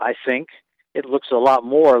now I think it looks a lot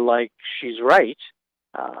more like she's right.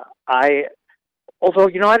 Although,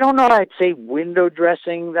 I don't know, I'd say window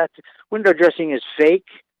dressing. That window dressing is fake.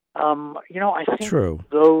 I think True.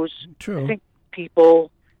 I think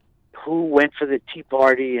people who went for the Tea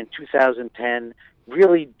Party in 2010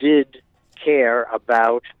 really did care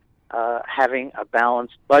about having a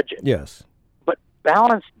balanced budget. Yes. But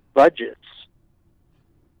balanced budgets,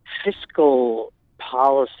 fiscal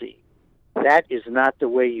policy, that is not the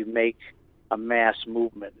way you make a mass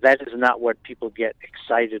movement. That is not what people get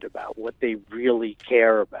excited about, what they really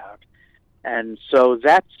care about. And so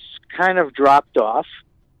that's kind of dropped off.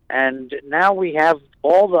 And now we have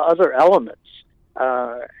all the other elements.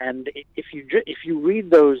 And if you read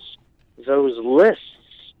those lists,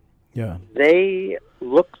 yeah, they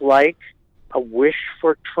look like a wish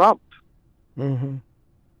for Trump. Mm-hmm.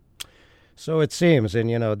 So it seems, and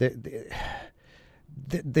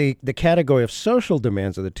the category of social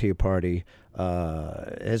demands of the Tea Party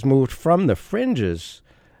has moved from the fringes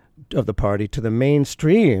of the party to the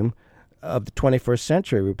mainstream of the 21st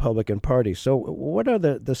century Republican Party. So what are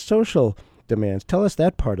the social demands? Tell us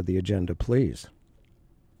that part of the agenda, please.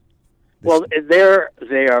 Well, they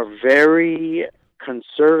are very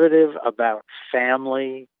conservative about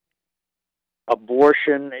family.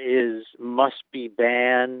 Abortion must be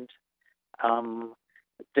banned.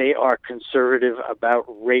 They are conservative about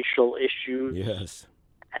racial issues. Yes.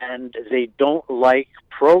 And they don't like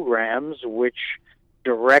programs which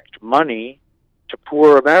direct money to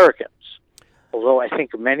poor Americans. Although I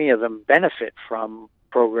think many of them benefit from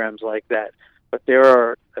programs like that. But there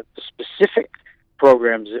are specific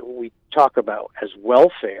programs that we talk about as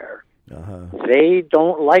welfare. They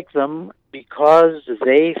don't like them because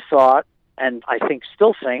they thought, and I think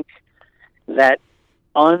still think, that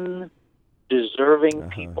undeserving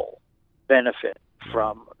people benefit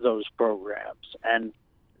from those programs. And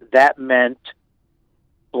that meant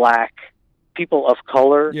black people of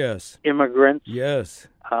color, yes, immigrants, yes.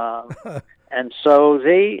 And so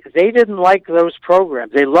they didn't like those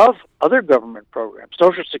programs. They love other government programs,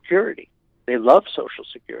 Social Security. They love Social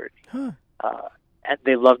Security. Huh. And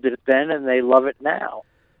they loved it then, and they love it now.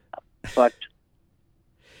 But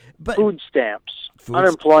food stamps,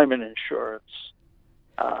 unemployment insurance,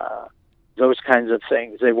 those kinds of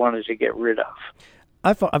things they wanted to get rid of.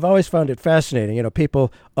 I've always found it fascinating.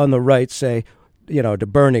 People on the right say, to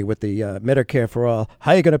Bernie with the Medicare for All,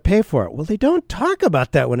 how are you going to pay for it? Well, they don't talk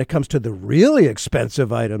about that when it comes to the really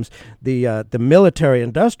expensive items, the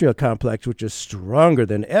military-industrial complex, which is stronger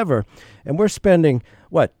than ever. And we're spending,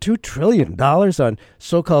 $2 trillion on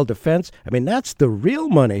so-called defense? I mean, that's the real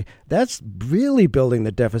money. That's really building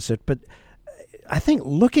the deficit. But I think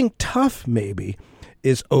looking tough maybe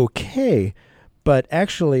is okay, but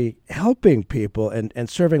actually helping people and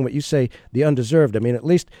serving what you say, the undeserved. I mean, at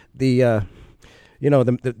least the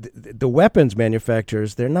weapons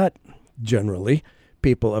manufacturers, they're not generally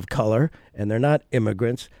people of color, and they're not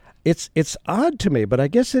immigrants. It's odd to me, but I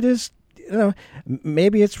guess it is,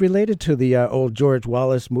 maybe it's related to the old George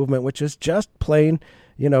Wallace movement, which is just plain,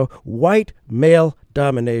 white male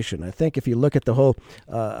domination. I think if you look at the whole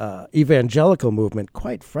evangelical movement,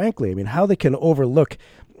 quite frankly, I mean, how they can overlook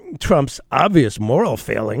Trump's obvious moral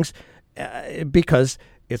failings because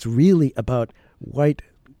it's really about white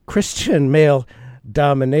Christian male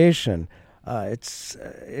domination. It's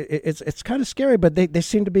kind of scary, but they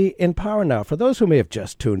seem to be in power now. For those who may have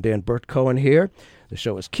just tuned in, Bert Cohen here. The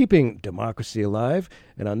show is Keeping Democracy Alive,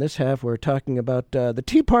 and on this half we're talking about the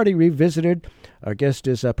Tea Party Revisited. Our guest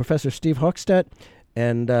is Professor Steve Hochstadt,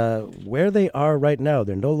 and where they are right now.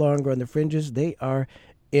 They're no longer on the fringes. They are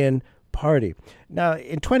in party. Now,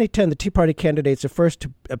 in 2010, the Tea Party candidates at first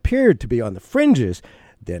appeared to be on the fringes.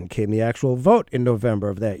 Then came the actual vote in November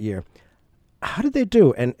of that year. How did they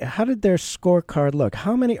do, and how did their scorecard look?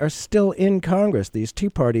 How many are still in Congress, these Tea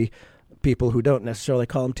Party people who don't necessarily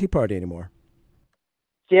call them Tea Party anymore?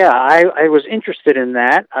 Yeah, I was interested in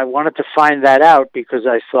that. I wanted to find that out because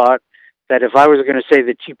I thought that if I was going to say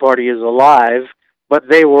the Tea Party is alive, but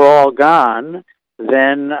they were all gone,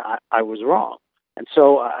 then I was wrong. And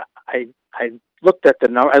so I looked at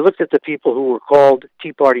I looked at the people who were called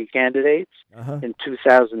Tea Party candidates in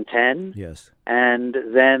 2010. Yes. And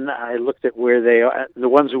then I looked at where they are, the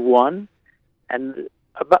ones who won, and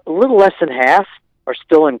about a little less than half are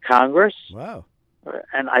still in Congress. Wow.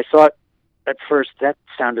 And I thought at first that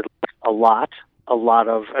sounded like a lot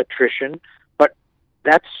of attrition, but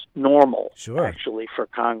that's normal, actually, for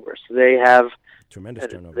Congress. They have tremendous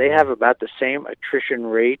turnover. They have about the same attrition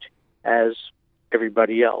rate as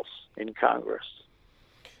everybody else in Congress.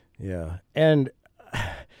 Yeah, and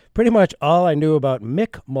pretty much all I knew about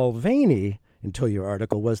Mick Mulvaney until your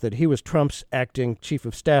article was that he was Trump's acting chief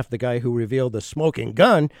of staff, the guy who revealed the smoking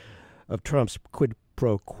gun of Trump's quid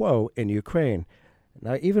pro quo in Ukraine.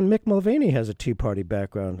 Now, even Mick Mulvaney has a Tea Party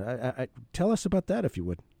background. Tell us about that, if you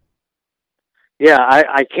would. Yeah,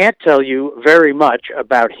 I can't tell you very much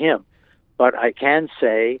about him, but I can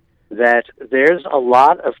say that there's a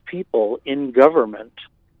lot of people in government,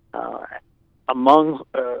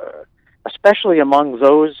 especially among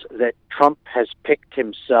those that Trump has picked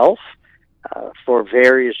himself for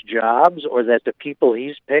various jobs, or that the people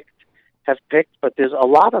he's picked have picked. But there's a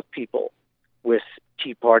lot of people with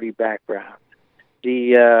Tea Party background.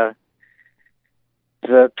 The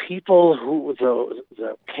people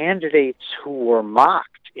the candidates who were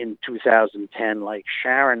mocked in 2010, like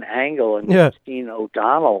Sharon Angle and Christine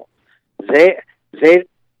O'Donnell, they're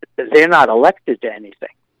not elected to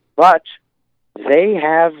anything, but they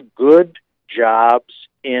have good jobs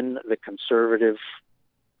in the conservative,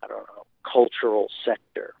 cultural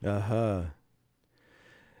sector.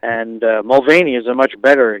 And Mulvaney is a much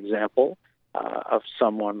better example of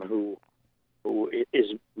someone who is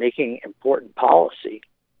making important policy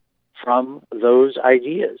from those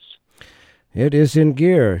ideas. It is in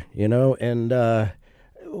gear, and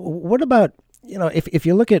what about, if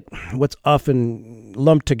you look at what's often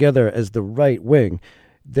lumped together as the right wing,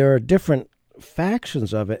 there are different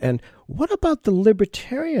factions of it. And what about the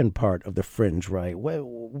libertarian part of the fringe right?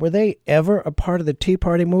 Were they ever a part of the Tea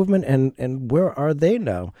Party movement, and where are they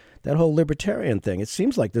now? That whole libertarian thing. It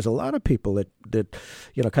seems like there's a lot of people that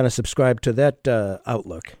kind of subscribe to that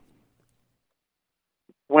outlook.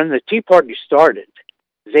 When the Tea Party started,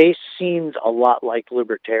 they seemed a lot like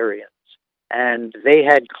libertarians, and they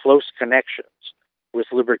had close connections with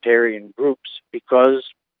libertarian groups because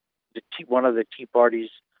one of the Tea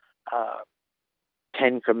Party's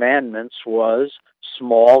 10 Commandments was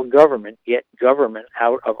small government, get government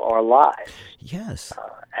out of our lives. Yes.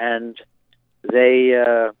 And they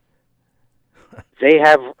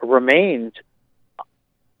have remained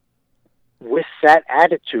with that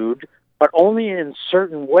attitude, but only in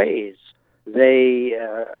certain ways. They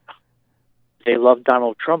love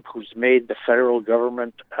Donald Trump, who's made the federal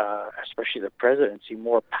government, especially the presidency,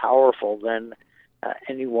 more powerful than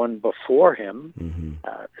anyone before him. Mm-hmm.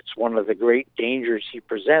 It's one of the great dangers he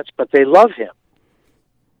presents, but they love him.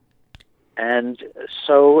 And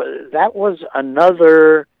so that was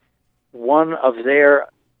another one of their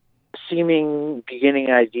seeming beginning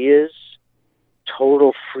ideas,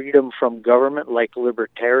 total freedom from government like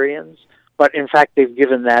libertarians, but in fact they've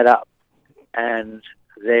given that up. And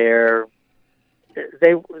they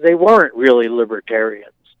weren't really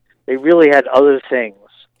libertarians. They really had other things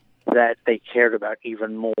that they cared about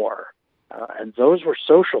even more. And those were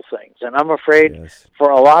social things. And I'm afraid for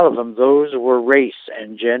a lot of them, those were race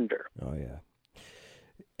and gender. Oh, yeah.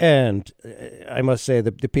 And I must say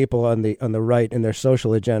that the people on the right in their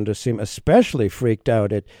social agenda seem especially freaked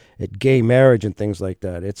out at gay marriage and things like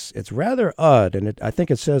that. It's rather odd, and I think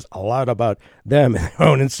it says a lot about them and their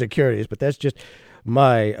own insecurities, but that's just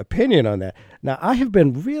my opinion on that. Now, I've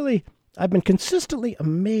been consistently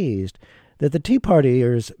amazed that the Tea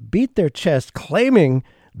Partiers beat their chest claiming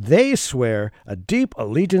they swear a deep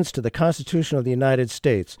allegiance to the Constitution of the United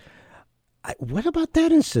States. What about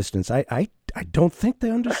that insistence? I don't think they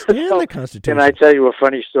understand the Constitution. Can I tell you a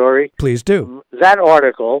funny story? Please do. That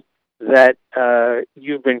article that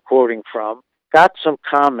you've been quoting from got some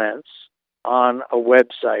comments on a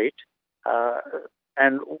website,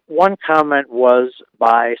 and one comment was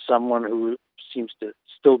by someone who seems to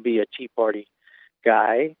still be a Tea Party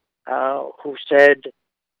guy, who said,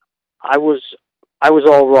 I was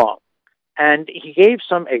all wrong. And he gave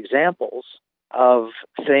some examples of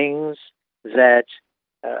things that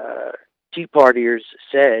Tea Partiers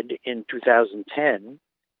said in 2010,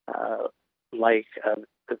 like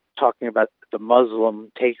talking about the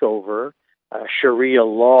Muslim takeover, Sharia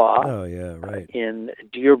law in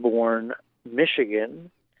Dearborn, Michigan.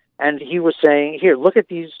 And he was saying, here, look at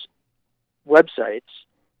these websites.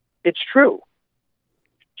 It's true.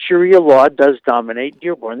 Sharia law does dominate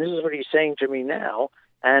Dearborn. This is what he's saying to me now.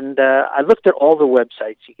 And I looked at all the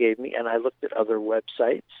websites he gave me, and I looked at other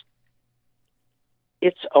websites.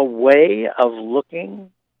 It's a way of looking,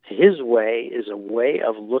 his way is a way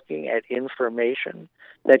of looking at information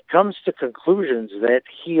that comes to conclusions that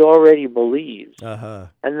he already believes. And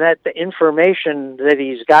that the information that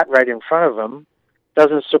he's got right in front of him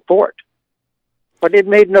doesn't support. But it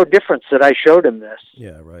made no difference that I showed him this.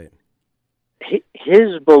 Yeah, right.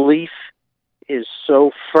 His belief is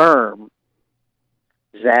so firm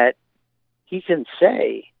that he can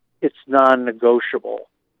say it's non-negotiable.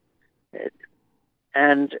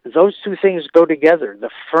 And those two things go together.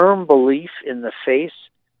 The firm belief in the face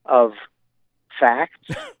of facts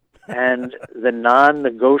and the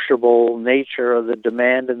non-negotiable nature of the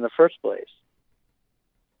demand in the first place.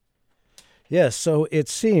 Yes, so it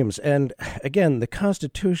seems. And again, the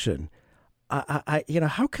Constitution,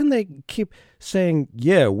 how can they keep saying,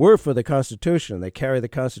 yeah, we're for the Constitution? They carry the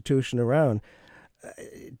Constitution around.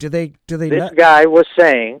 Do they This guy was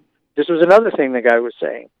saying, this was another thing the guy was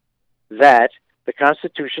saying, that the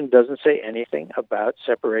Constitution doesn't say anything about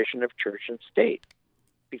separation of church and state,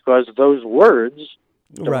 because those words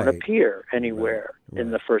don't appear anywhere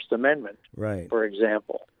in the First Amendment, for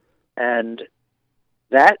example. And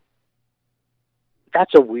that's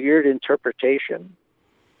a weird interpretation.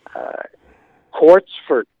 Courts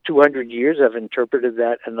for 200 years have interpreted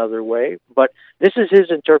that another way, but this is his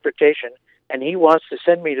interpretation, and he wants to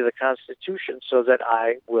send me to the Constitution so that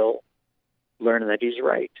I will learn that he's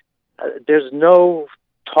right. There's no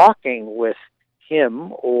talking with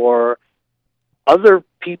him or other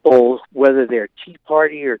people, whether they're Tea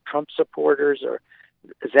Party or Trump supporters, or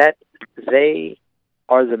that they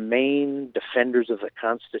are the main defenders of the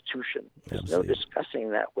Constitution. There's no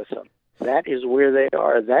discussing that with them. That is where they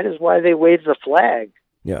are. That is why they wave the flag.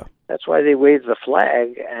 Yeah. That's why they wave the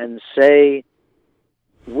flag and say,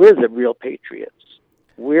 we're the real patriots.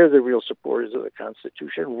 We're the real supporters of the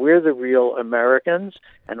Constitution. We're the real Americans,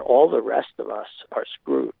 and all the rest of us are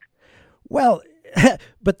screwed. Well,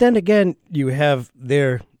 but then again, you have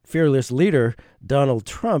their fearless leader, Donald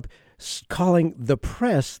Trump, calling the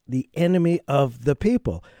press the enemy of the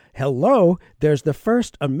people. Hello, there's the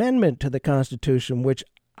First Amendment to the Constitution, which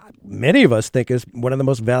many of us think is one of the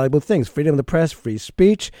most valuable things: freedom of the press, free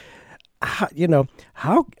speech. How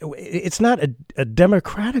it's not a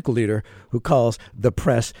Democratic leader who calls the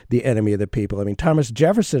press the enemy of the people. I mean, Thomas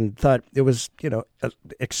Jefferson thought it was,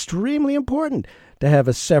 extremely important to have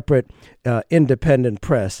a separate, independent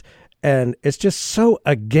press. And it's just so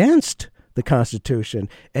against the Constitution.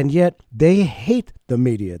 And yet they hate the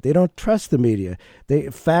media. They don't trust the media.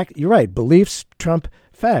 You're right, beliefs trump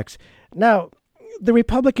facts. Now, the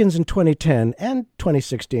Republicans in 2010 and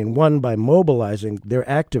 2016 won by mobilizing their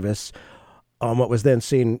activists on what was then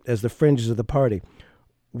seen as the fringes of the party.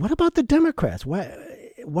 What about the Democrats? Why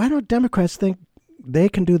don't Democrats think they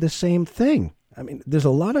can do the same thing? I mean, there's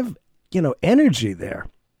a lot of, energy there.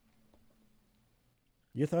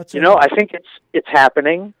 Your thoughts? I think it's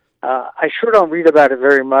happening. I sure don't read about it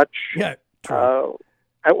very much. Yeah,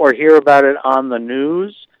 or hear about it on the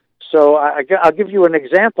news. So I'll give you an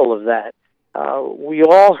example of that. We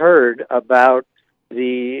all heard about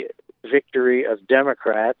the victory of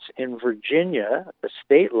Democrats in Virginia, at the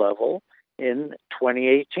state level, in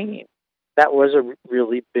 2018. That was a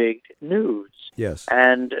really big news. Yes.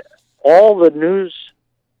 And all the news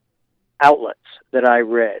outlets that I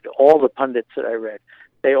read, all the pundits that I read,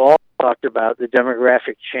 they all talked about the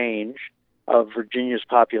demographic change of Virginia's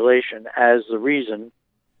population as the reason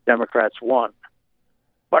Democrats won.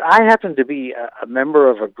 But I happen to be a member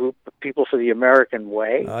of a group of People for the American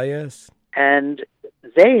Way. Ah, yes. And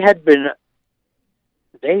they had been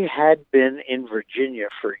in Virginia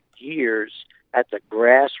for years at the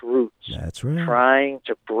grassroots. That's right. Trying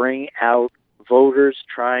to bring out voters,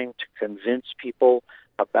 trying to convince people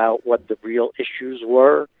about what the real issues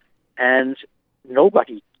were. And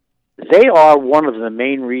they are one of the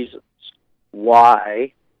main reasons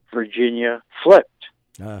why Virginia flipped.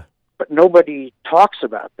 But nobody talks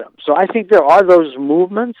about them. So I think there are those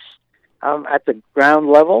movements at the ground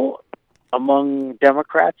level among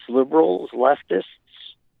Democrats, liberals, leftists.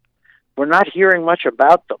 We're not hearing much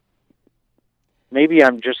about them. Maybe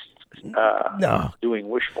I'm just doing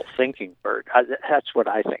wishful thinking, Bert. That's what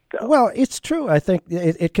I think, though. Well, it's true. I think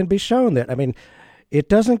it can be shown that. I mean, it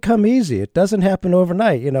doesn't come easy. It doesn't happen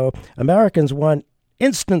overnight. Americans want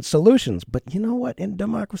instant solutions. But you know what? In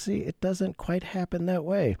democracy, it doesn't quite happen that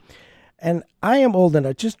way. And I am old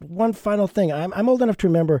enough, just one final thing. I'm old enough to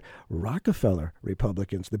remember Rockefeller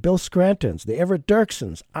Republicans, the Bill Scrantons, the Everett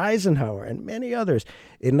Dirksons, Eisenhower, and many others.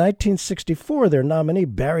 In 1964, their nominee,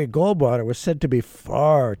 Barry Goldwater, was said to be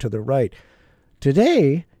far to the right.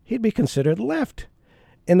 Today, he'd be considered left.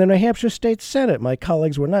 In the New Hampshire State Senate, my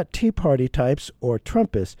colleagues were not Tea Party types or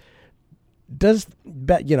Trumpists.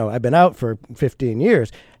 I've been out for 15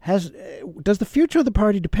 years. Does the future of the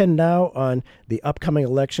party depend now on the upcoming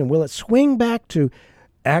election? Will it swing back to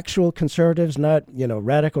actual conservatives, not,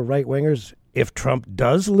 radical right-wingers, if Trump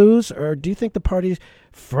does lose? Or do you think the party's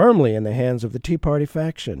firmly in the hands of the Tea Party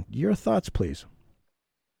faction? Your thoughts, please.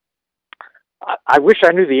 I wish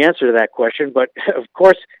I knew the answer to that question, but of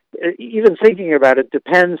course, even thinking about it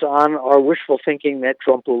depends on our wishful thinking that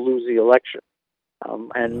Trump will lose the election.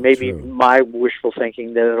 And maybe my wishful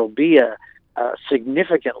thinking that it'll be a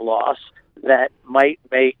significant loss that might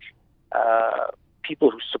make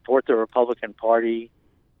people who support the Republican Party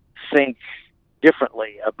think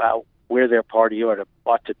differently about where their party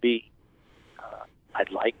ought to be.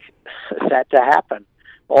 I'd like that to happen,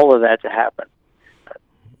 all of that to happen.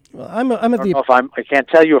 Well, I can't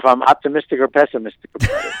tell you if I'm optimistic or pessimistic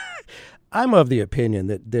about it. I'm of the opinion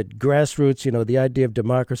that grassroots, the idea of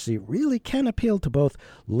democracy really can appeal to both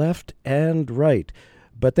left and right.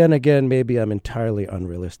 But then again, maybe I'm entirely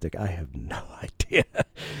unrealistic. I have no idea.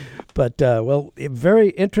 But, very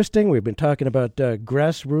interesting. We've been talking about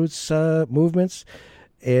grassroots movements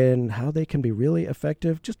and how they can be really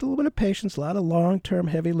effective. Just a little bit of patience, a lot of long-term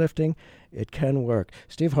heavy lifting. It can work.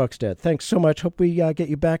 Steve Hochstadt, thanks so much. Hope we get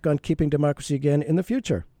you back on Keeping Democracy again in the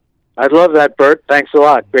future. I'd love that, Bert. Thanks a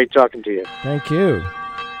lot. Great talking to you. Thank you.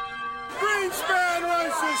 Greenspan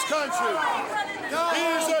runs this country. He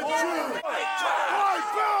is a true white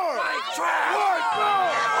power. White power.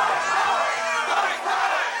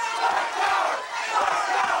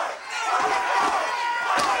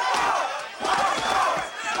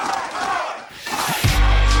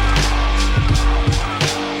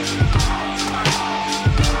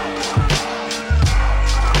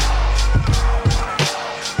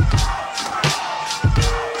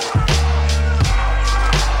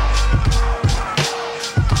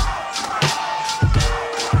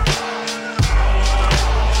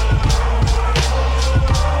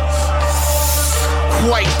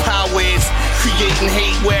 White power is creating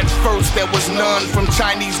hate where at first there was none. From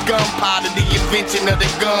Chinese gunpowder, the invention of the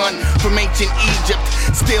gun. From ancient Egypt,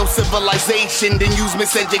 still civilization. Then use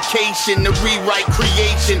miseducation to rewrite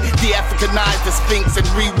creation. De-Africanize the Sphinx and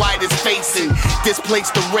rewrite his facing. Displace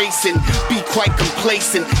the racing, be quite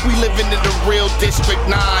complacent. We living in the real District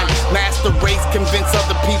 9. Master race convince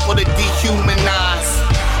other people to dehumanize.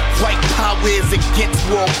 White power is against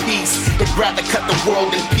world peace. They'd rather cut the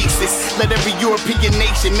world in pieces. Let every European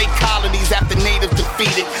nation make colonies after natives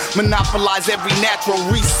defeated. Monopolize every natural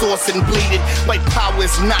resource and bleed it. White power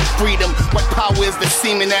is not freedom. White power is the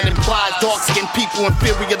semen that implies dark-skinned people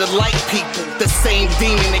inferior to light people. The same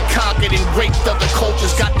demon that conquered and raped other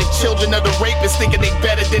cultures got the children of the rapists thinking they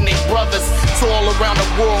better than their brothers. So all around the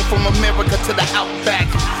world, from America to the outback,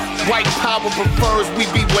 white power prefers we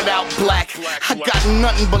be without black. I got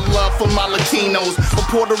nothing but love for my Latinos. For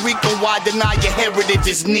Puerto Rico, why deny your heritage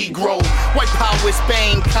is Negro? White power is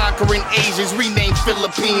Spain, conquering Asians, rename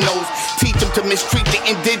Filipinos. Teach them to mistreat the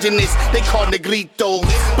indigenous, they call Negritos.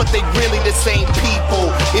 But they really the same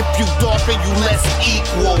people. If you darker, you less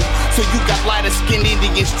equal. So you got lighter skinned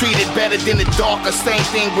Indians treated better than the darker. Same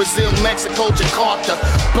thing, Brazil, Mexico, Jakarta.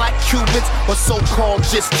 Black Cubans or so-called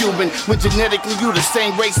just Cuban. When genetically you the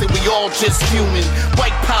same race and we all just human.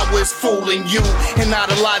 White power is fooling you and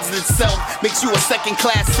idolizing itself. Makes you a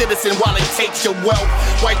second-class citizen while it takes your wealth.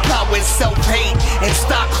 White power is self-hate and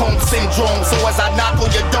Stockholm Syndrome. So as I knock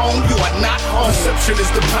on your dome, you are not home. Perception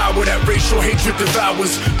is the power that racial hatred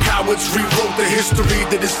devours. Cowards rewrote the history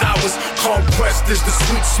that is ours. Conquest is the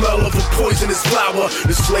sweet smell of a poisonous flower.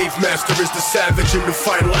 The slave master is the savage in the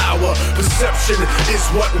final hour. Perception is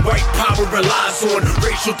what white power relies on.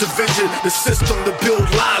 Racial division, the system to build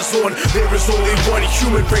lies on. There is only one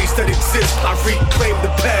human race that exists. I reclaim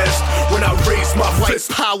the past when I raise my fist.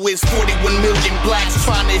 White power is 41 million blacks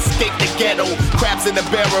trying to escape the ghetto. Crabs in the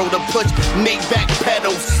barrel to push Maybach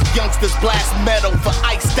pedals. Youngsters blast metal for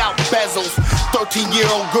iced out bezels.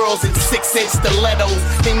 13-year-old girls in 6-inch stilettos.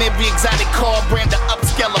 Name every exotic car brand of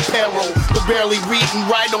upscale apparel, but barely read and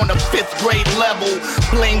write on a 5th grade level.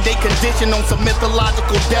 Blame they condition on some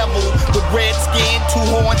mythological devil with red skin, 2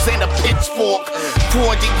 horns, and a pitchfork.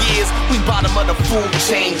 400 years, we bottom of the food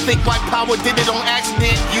chain. Think white power did it on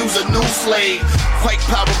accident? Use a new slave. White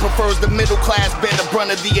power prefers the middle class bear the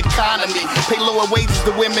brunt of the economy. Pay lower wages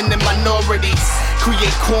to women and minorities.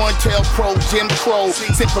 Create COINTELPRO, Jim Crow.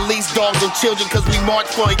 Send police dogs on children cause we march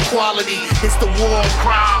for equality. It's the war on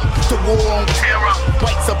crime, the war on terror.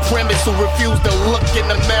 White supremacists who refuse to look in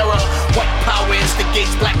the mirror. White power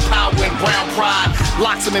instigates black power and brown pride.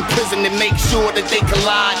 Locks them in prison and make sure that they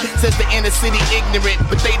collide. Says the inner city ignorant,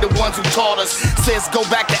 but they the ones who taught us. Says go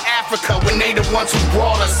back to Africa when they the ones who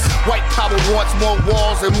brought us. White power wants more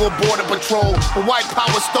walls and more border patrol. But white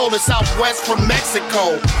power stole the Southwest from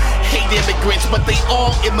Mexico. Hate immigrants, but they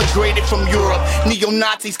all immigrated from Europe.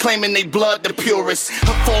 Neo-Nazis claiming they blood the pure. purists.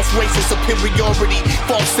 A false race of superiority,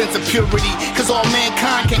 false sense of purity. Cause all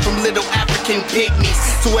mankind came from little African pygmies.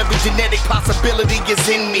 So every genetic possibility is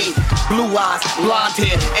in me. Blue eyes, blonde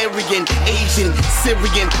hair, Aryan, Asian,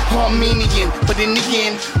 Syrian, Armenian. But in the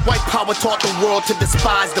end, white power taught the world to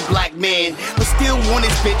despise the black man. But still want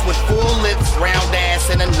his bitch with full lips, round ass,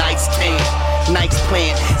 and a nice tan. Nice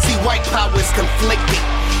plan. See, white power is conflicted.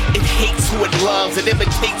 It hates who it loves. It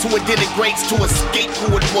imitates who it denigrates to escape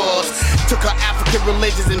who it was. Took our African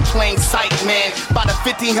religions in plain sight, man. By the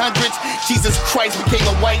 1500s, Jesus Christ became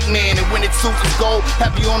a white man. And when it suits his goal,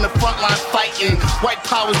 have you on the front line fighting. White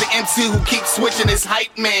power's the MC who keeps switching his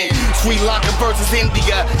hype, man. Sri Lanka versus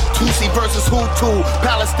India, Tutsi versus Hutu,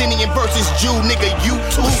 Palestinian versus Jew, nigga, you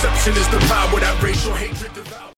too. Perception is the power that racial hatred